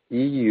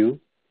 EU,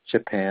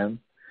 Japan,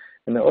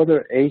 and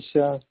other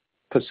Asia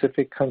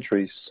Pacific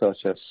countries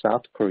such as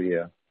South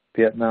Korea,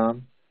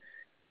 Vietnam,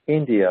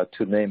 India,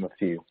 to name a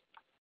few.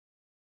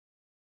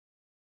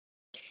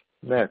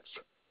 Next,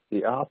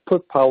 the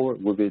output power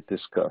will be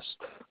discussed.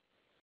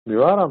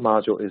 MuRata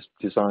module is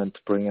designed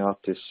to bring out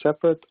the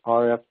separate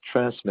RF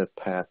transmit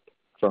path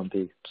from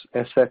the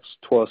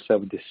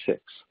SX1276.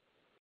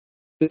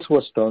 This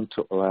was done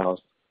to allow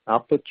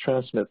output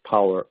transmit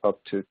power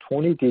up to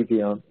 20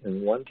 dBm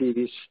in 1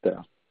 dB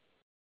step,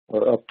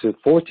 or up to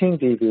 14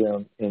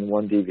 dBm in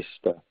 1 dB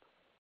step.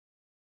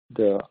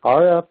 The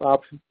RF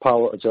output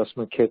power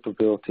adjustment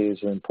capability is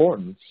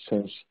important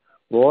since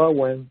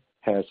LoRaWAN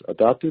has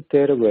adaptive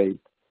data rate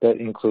that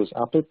includes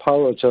output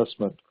power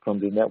adjustment from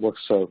the network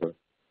server.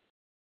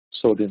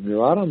 So the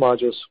MuRata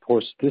module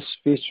supports this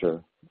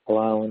feature,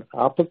 allowing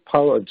output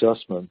power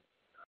adjustment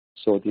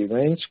so the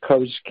range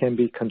coverage can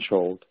be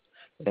controlled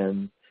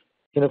and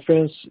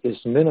interference is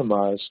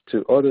minimized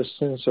to other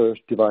sensor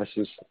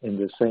devices in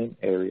the same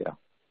area.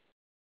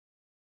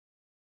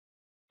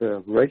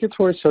 The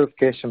regulatory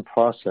certification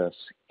process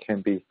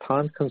can be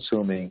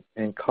time-consuming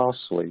and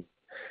costly,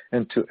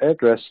 and to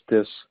address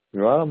this,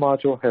 MuRata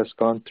module has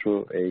gone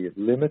through a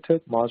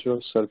limited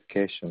module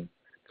certification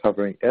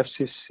covering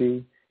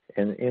FCC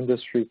and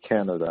Industry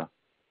Canada.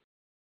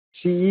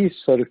 CE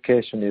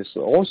certification is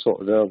also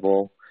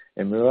available,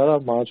 and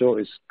MuRata module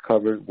is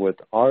covered with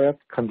RF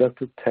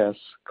conductor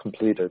tests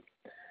completed,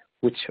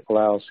 which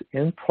allows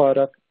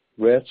in-product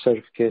RAD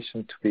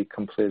certification to be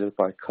completed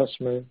by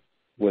customer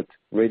with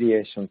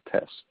radiation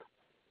test.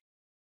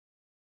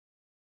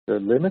 The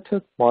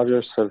limited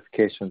module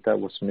certification that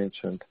was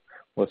mentioned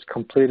was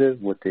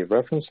completed with the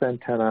reference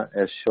antenna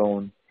as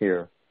shown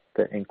here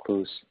that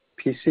includes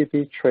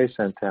PCB trace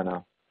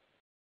antenna,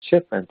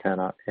 chip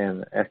antenna,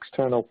 and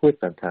external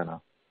whip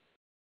antenna.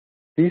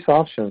 These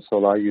options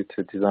allow you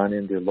to design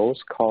in the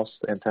lowest cost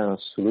antenna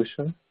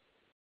solution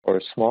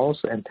or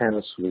smallest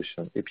antenna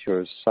solution if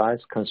you're size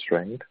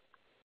constrained,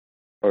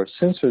 or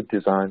sensor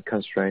design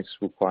constraints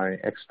requiring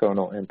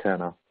external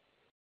antenna.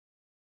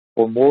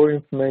 For more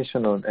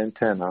information on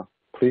antenna,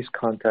 please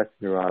contact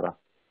MuRata.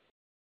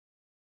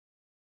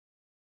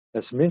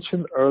 As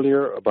mentioned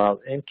earlier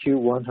about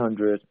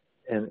MQ100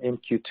 and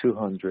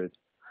MQ200,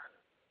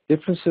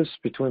 differences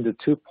between the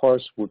two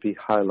parts will be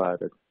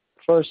highlighted.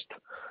 First,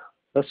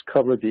 let's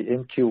cover the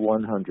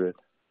MQ100.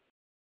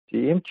 The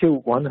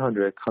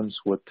MQ100 comes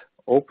with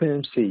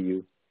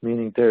OpenMCU,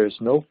 meaning there is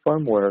no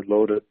firmware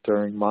loaded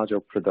during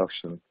module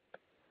production.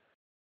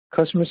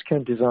 Customers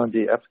can design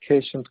the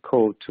application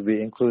code to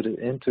be included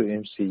into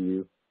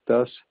MCU,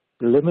 thus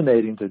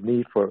eliminating the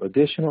need for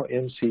additional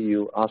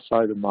MCU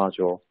outside the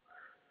module,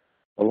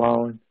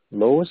 allowing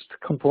lowest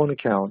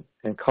component count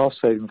and cost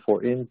saving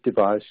for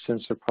in-device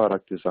sensor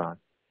product design.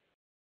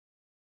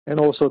 And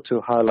also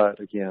to highlight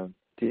again,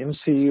 the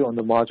MCU on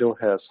the module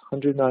has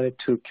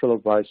 192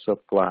 kilobytes of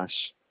flash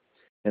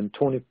and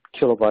 20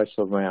 kilobytes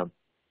of RAM.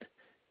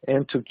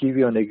 And to give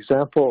you an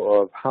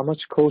example of how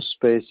much code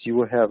space you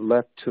will have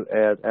left to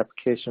add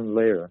application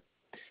layer,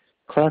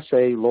 Class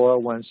A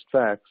LoRaWAN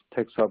stack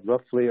takes up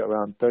roughly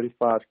around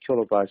 35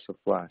 kilobytes of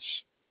flash.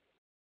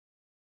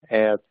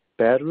 add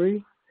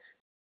battery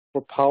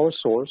for power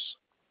source,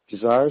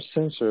 desired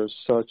sensors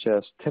such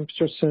as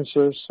temperature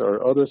sensors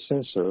or other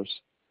sensors,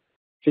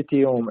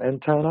 50-ohm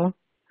antenna,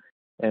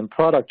 and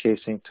product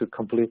casing to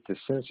complete the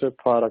sensor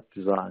product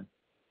design.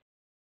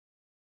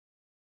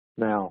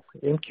 Now,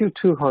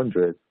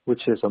 MQ200,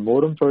 which is a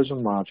modem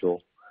version module,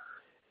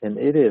 and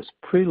it is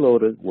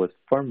preloaded with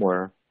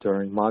firmware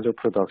during module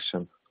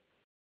production.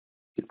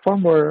 The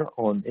firmware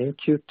on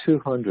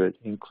MQ200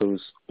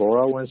 includes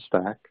LoRaWAN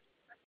stack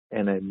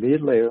and a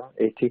mid-layer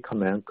AT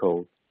command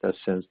code that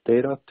sends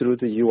data through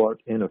the UART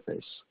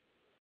interface.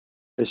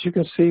 As you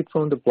can see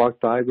from the block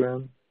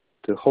diagram,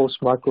 the host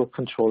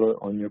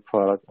microcontroller on your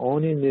product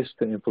only needs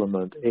to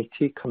implement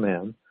AT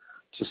command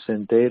to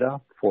send data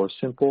for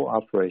simple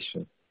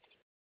operation.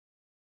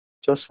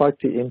 Just like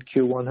the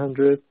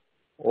MQ100,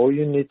 all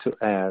you need to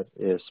add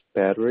is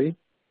battery,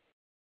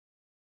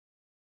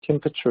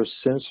 temperature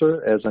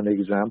sensor as an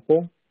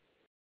example,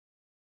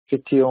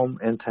 50-ohm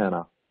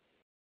antenna.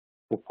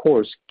 Of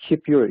course,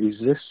 keep your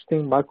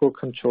existing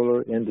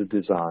microcontroller in the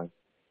design.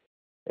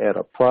 Add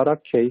a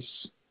product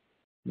case.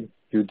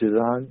 Your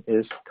design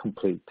is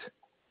complete.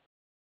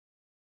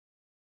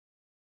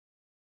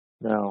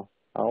 Now,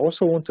 I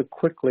also want to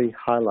quickly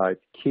highlight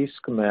key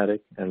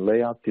schematic and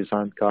layout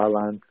design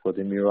guidelines for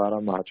the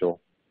MuRata module.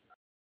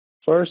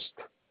 First,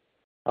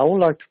 I would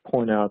like to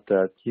point out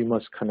that you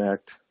must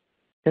connect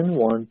pin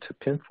 1 to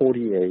pin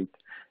 48,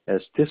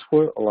 as this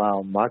will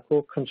allow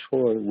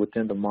microcontroller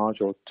within the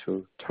module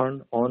to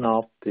turn on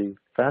off the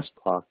fast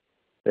clock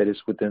that is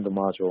within the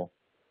module.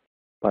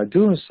 By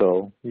doing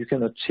so, you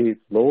can achieve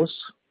lowest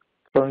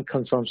current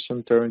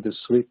consumption during the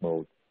sleep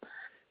mode.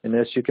 And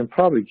as you can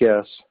probably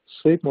guess,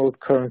 sleep mode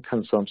current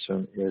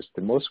consumption is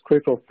the most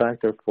critical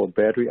factor for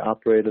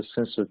battery-operated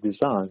sensor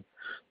design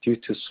due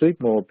to sleep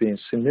mode being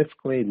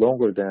significantly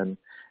longer than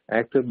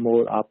active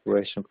mode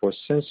operation for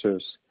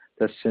sensors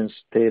that sends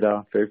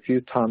data very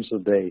few times a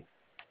day.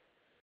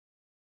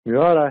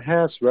 MuRata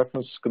has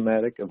reference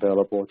schematic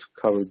available to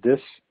cover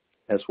this,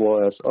 as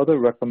well as other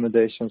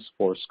recommendations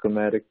for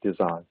schematic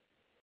design.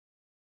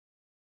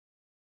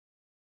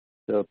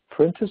 The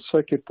printed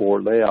circuit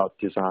board layout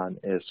design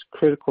is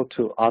critical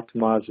to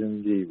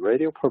optimizing the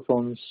radio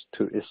performance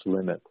to its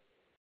limit.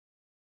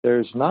 There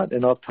is not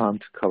enough time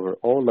to cover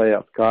all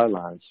layout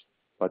guidelines,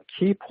 but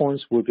key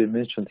points will be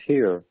mentioned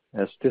here,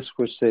 as this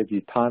will save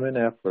you time and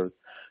effort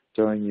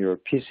during your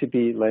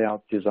PCB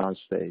layout design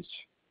stage.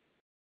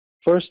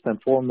 First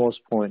and foremost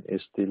point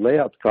is the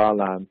layout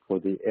guideline for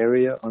the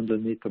area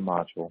underneath the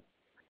module.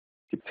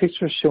 The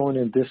picture shown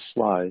in this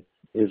slide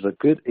is a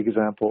good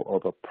example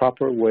of a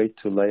proper way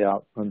to lay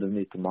out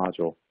underneath the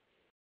module.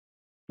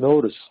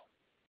 Notice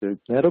the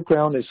metal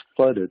ground is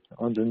flooded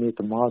underneath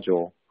the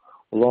module,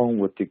 along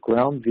with the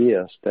ground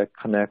vias that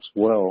connects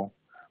well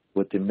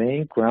with the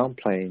main ground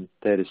plane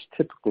that is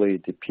typically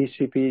the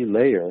PCB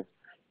layer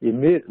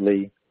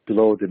immediately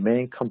below the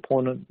main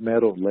component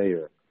metal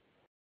layer.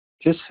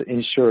 This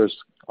ensures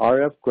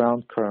RF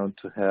ground current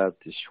to have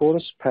the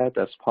shortest path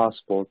as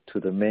possible to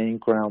the main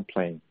ground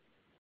plane.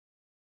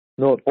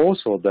 Note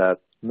also that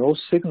no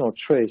signal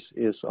trace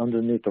is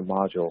underneath the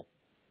module.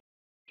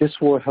 This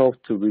will help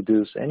to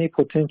reduce any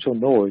potential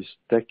noise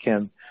that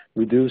can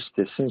reduce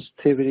the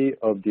sensitivity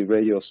of the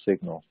radio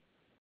signal.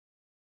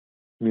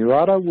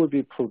 MuRata will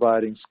be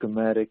providing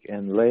schematic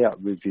and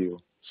layout review,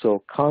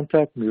 so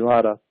contact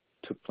MuRata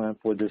to plan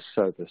for this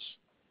service.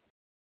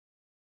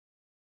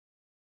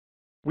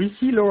 We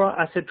see LoRa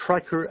Asset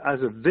Tracker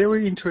as a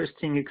very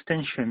interesting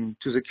extension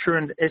to the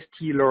current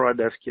ST LoRa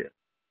dev kit.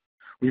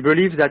 We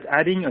believe that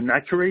adding an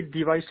accurate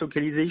device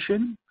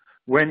localization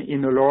when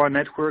in a LoRa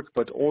network,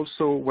 but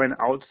also when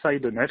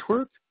outside the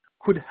network,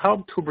 could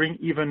help to bring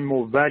even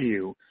more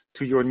value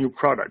to your new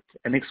product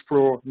and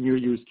explore new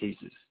use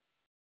cases.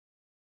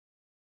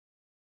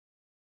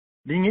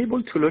 Being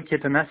able to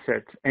locate an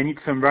asset and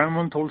its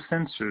environmental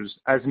sensors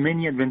has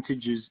many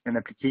advantages and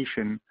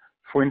applications,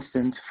 for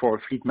instance, for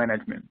fleet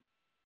management.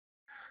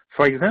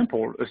 For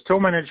example, a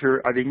store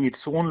manager having its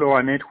own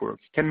LoRa network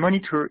can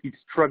monitor its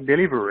truck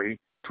delivery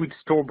to its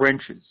store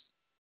branches.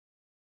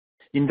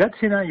 In that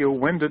scenario,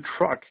 when the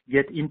truck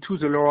gets into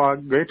the LoRa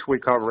gateway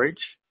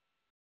coverage,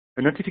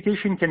 a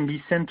notification can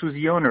be sent to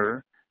the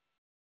owner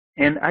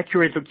and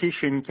accurate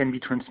location can be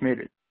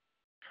transmitted.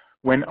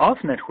 When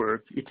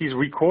off-network, it is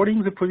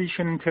recording the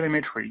position in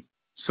telemetry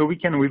so we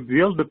can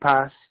rebuild the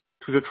path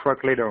to the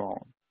truck later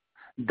on.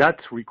 That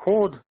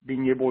record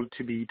being able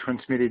to be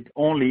transmitted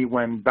only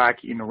when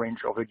back in range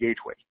of the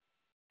gateway.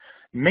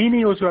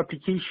 Many other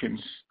applications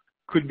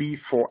could be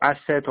for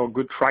asset or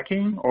good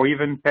tracking, or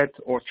even pet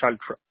or child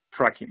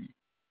tracking.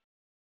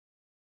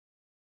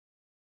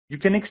 You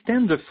can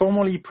extend the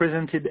formally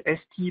presented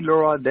ST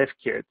LoRa dev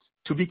kit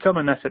to become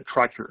an asset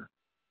tracker.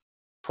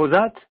 For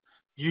that,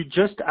 you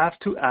just have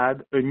to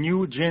add a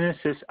new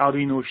GNSS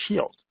Arduino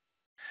shield.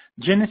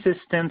 GNSS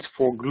stands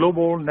for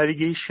Global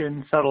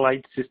Navigation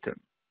Satellite System.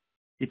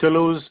 It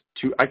allows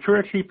to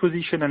accurately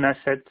position an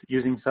asset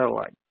using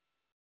satellite.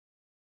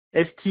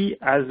 ST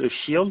has a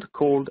shield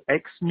called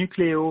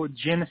XNucleo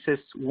GNSS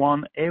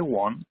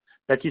 1A1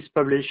 that is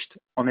published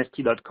on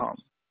ST.com.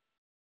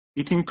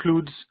 It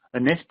includes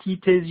an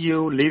ST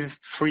Tesio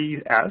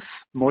Live3F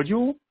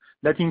module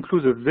that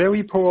includes a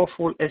very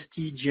powerful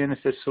ST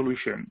GNSS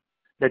solution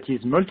that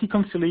is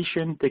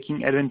multi-constellation,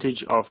 taking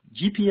advantage of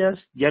GPS,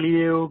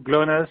 Galileo,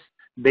 GLONASS,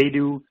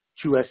 Beidou,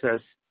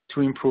 QSS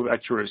to improve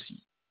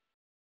accuracy.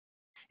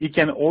 It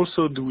can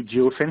also do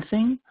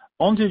geofencing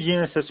on the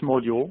GNSS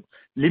module,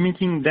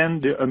 limiting then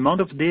the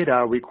amount of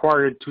data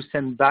required to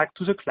send back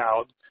to the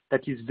cloud.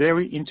 That is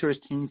very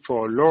interesting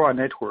for a LoRa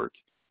network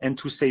and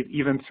to save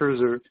even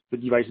further the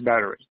device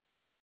battery.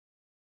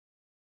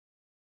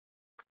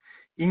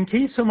 In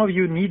case some of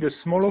you need a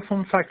smaller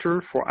form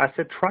factor for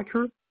asset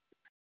tracker,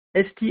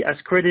 ST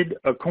has created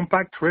a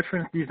compact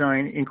reference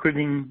design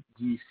including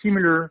the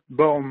similar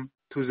BOM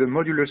to the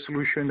modular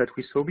solution that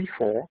we saw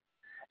before,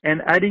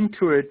 and adding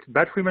to it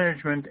battery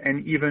management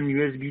and even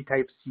USB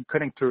Type-C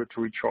connector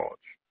to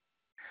recharge.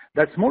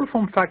 That small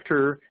form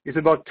factor is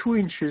about 2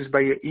 inches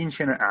by 1.5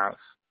 inches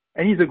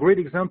and is a great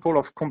example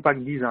of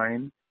compact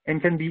design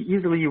and can be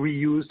easily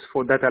reused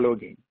for data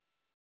logging.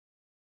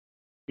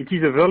 It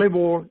is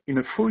available in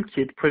a full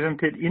kit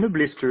presented in a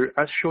blister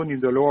as shown in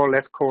the lower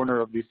left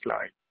corner of this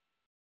slide.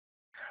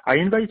 I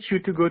invite you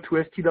to go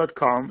to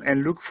ST.com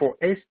and look for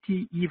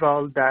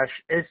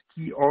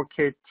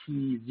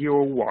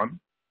ST-eval-ST-ORCAD-T01,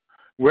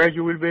 where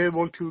you will be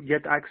able to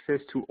get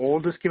access to all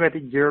the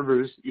schematic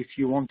drivers if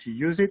you want to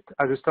use it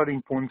as a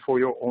starting point for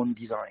your own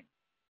design.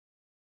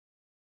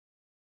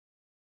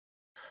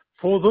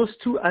 For those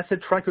 2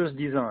 asset trackers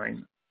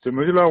design, the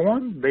modular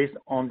one based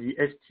on the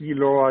ST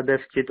LoRa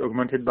dev kit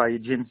augmented by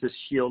GNSS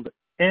Shield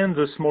and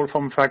the small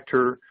form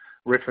factor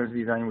reference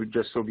design we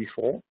just saw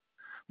before,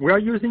 we are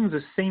using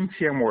the same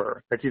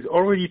firmware that is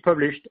already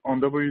published on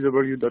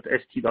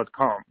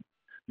www.st.com.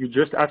 You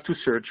just have to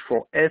search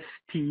for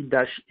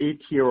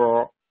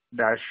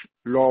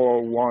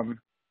FP-ATR-LoRaWAN.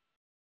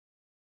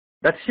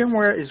 That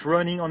firmware is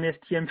running on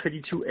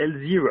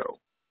STM32L0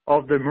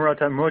 of the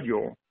MuRata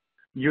module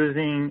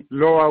using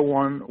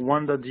LoRaWAN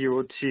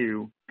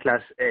 1.02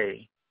 Class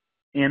A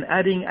and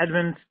adding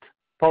advanced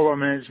power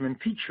management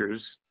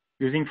features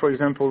using, for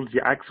example, the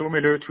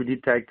accelerometer to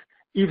detect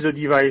if the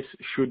device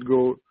should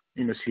go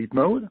in a sleep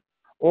mode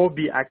or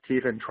be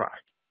active and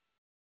track.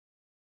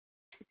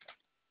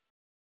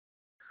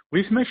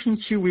 With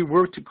MachineQ, we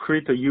work to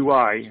create a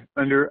UI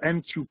under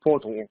MQ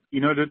portal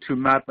in order to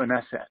map an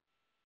asset.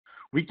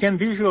 We can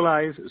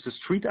visualize the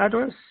street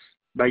address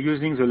by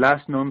using the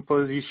last known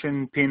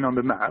position pin on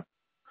the map.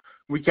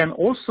 We can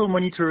also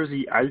monitor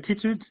the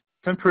altitude,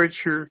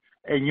 temperature,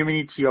 and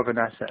humidity of an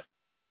asset.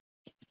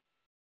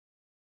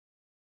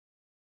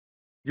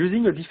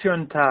 Using a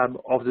different tab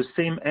of the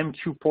same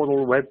MQ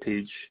portal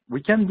webpage,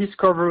 we can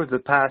discover the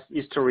past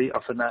history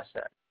of an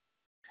asset.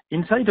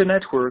 Inside the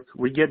network,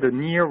 we get the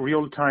near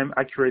real-time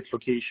accurate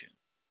location.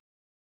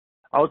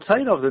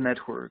 Outside of the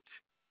network,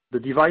 the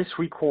device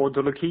records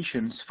the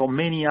locations for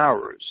many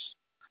hours,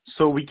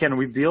 so we can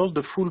rebuild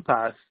the full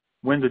path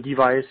when the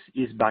device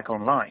is back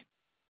online.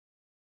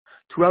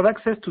 To have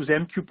access to the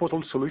MQ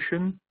portal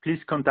solution,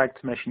 please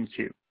contact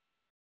MachineQ.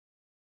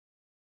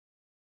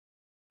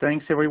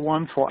 Thanks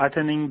everyone for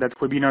attending that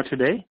webinar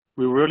today.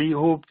 We really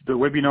hope the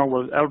webinar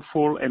was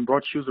helpful and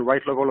brought you the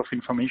right level of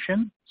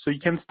information so you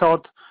can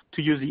start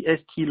to use the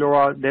ST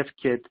LoRa dev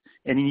kit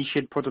and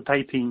initiate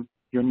prototyping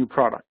your new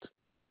product.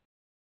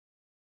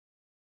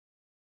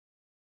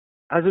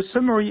 As a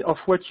summary of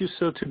what you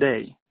saw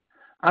today,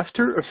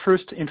 after a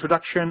first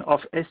introduction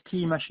of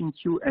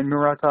STMicroelectronics and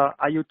MuRata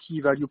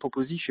IoT value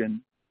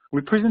proposition,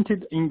 we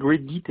presented in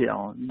great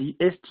detail the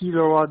ST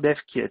LoRa dev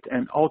kit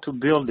and how to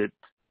build it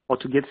or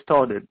to get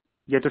started,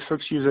 get a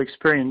first user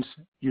experience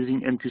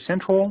using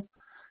mQCentral,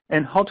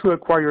 and how to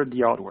acquire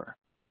the hardware.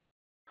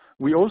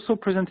 We also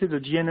presented the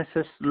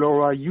GNSS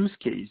LoRa use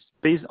case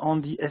based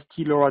on the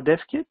ST LoRa dev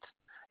kit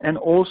and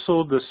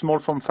also the small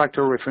form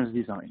factor reference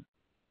design.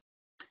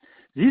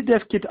 These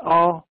dev kits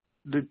are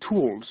the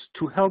tools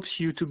to help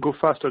you to go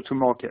faster to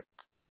market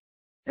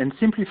and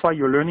simplify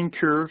your learning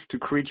curve to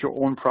create your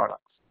own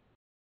products.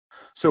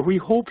 So we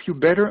hope you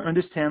better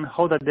understand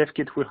how that dev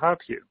kit will help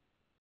you.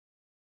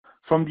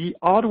 From the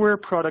hardware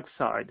product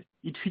side,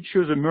 it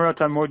features a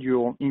MuRata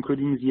module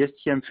including the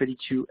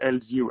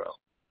STM32L0.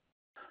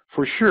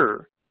 For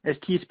sure,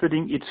 ST is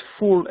putting its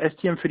full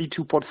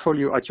STM32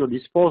 portfolio at your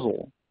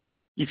disposal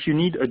if you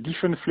need a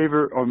different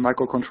flavor of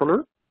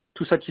microcontroller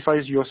to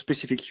satisfy your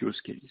specific use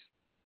case.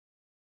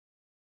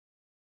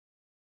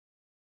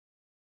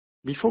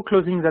 Before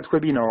closing that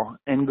webinar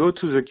and go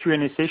to the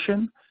Q&A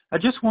session, I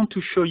just want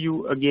to show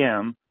you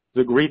again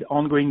the great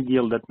ongoing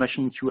deal that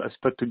MachineQ has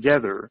put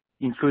together,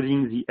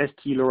 including the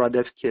ST LoRa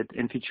dev kit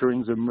and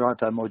featuring the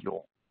MuRata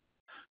module.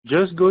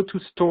 Just go to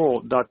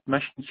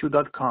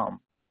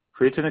store.machineq.com,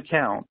 create an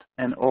account,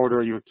 and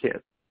order your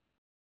kit.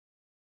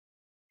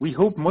 We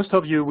hope most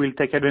of you will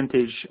take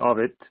advantage of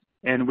it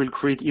and will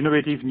create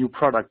innovative new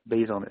products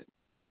based on it.